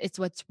truth, it's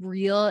what's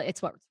real,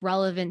 it's what's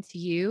relevant to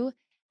you.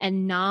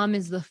 And Nam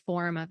is the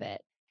form of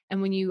it.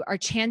 And when you are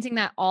chanting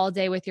that all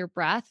day with your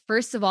breath,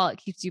 first of all, it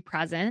keeps you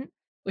present,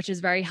 which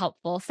is very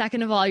helpful.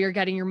 Second of all, you're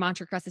getting your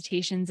mantra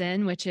recitations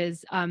in, which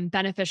is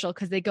beneficial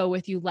because they go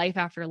with you life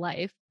after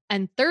life.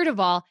 And third of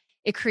all,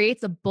 it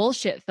creates a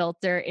bullshit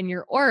filter in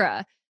your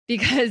aura,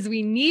 because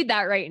we need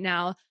that right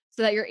now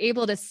so that you're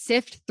able to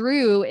sift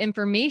through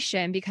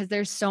information, because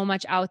there's so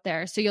much out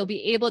there. So you'll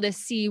be able to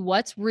see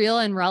what's real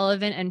and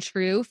relevant and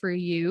true for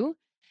you.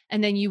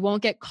 And then you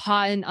won't get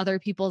caught in other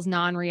people's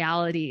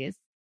non-realities.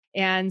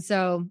 And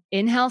so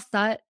inhale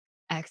Sat,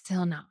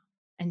 exhale Nam,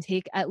 and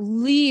take at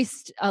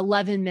least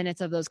 11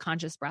 minutes of those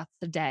conscious breaths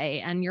a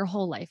day, and your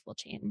whole life will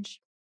change.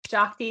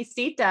 Shakti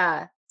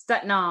Sita,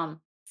 Sat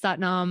Nam. Sat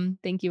Nam.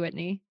 Thank you,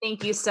 Whitney.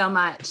 Thank you so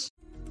much.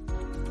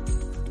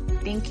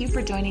 Thank you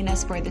for joining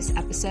us for this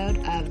episode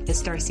of the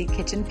Starseed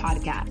Kitchen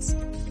podcast.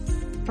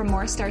 For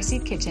more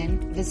Starseed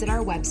Kitchen, visit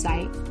our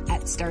website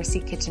at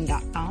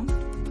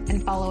starseedkitchen.com.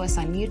 and follow us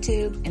on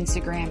YouTube,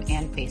 Instagram,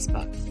 and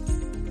Facebook.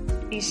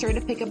 Be sure to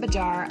pick up a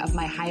jar of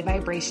my High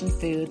Vibration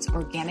Foods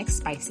organic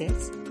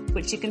spices,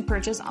 which you can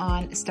purchase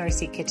on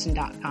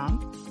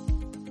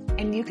starseedkitchen.com.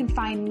 And you can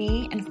find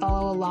me and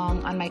follow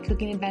along on my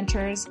cooking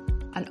adventures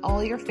on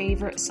all your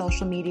favorite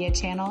social media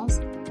channels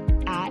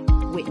at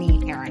Whitney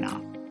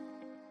Aronoff.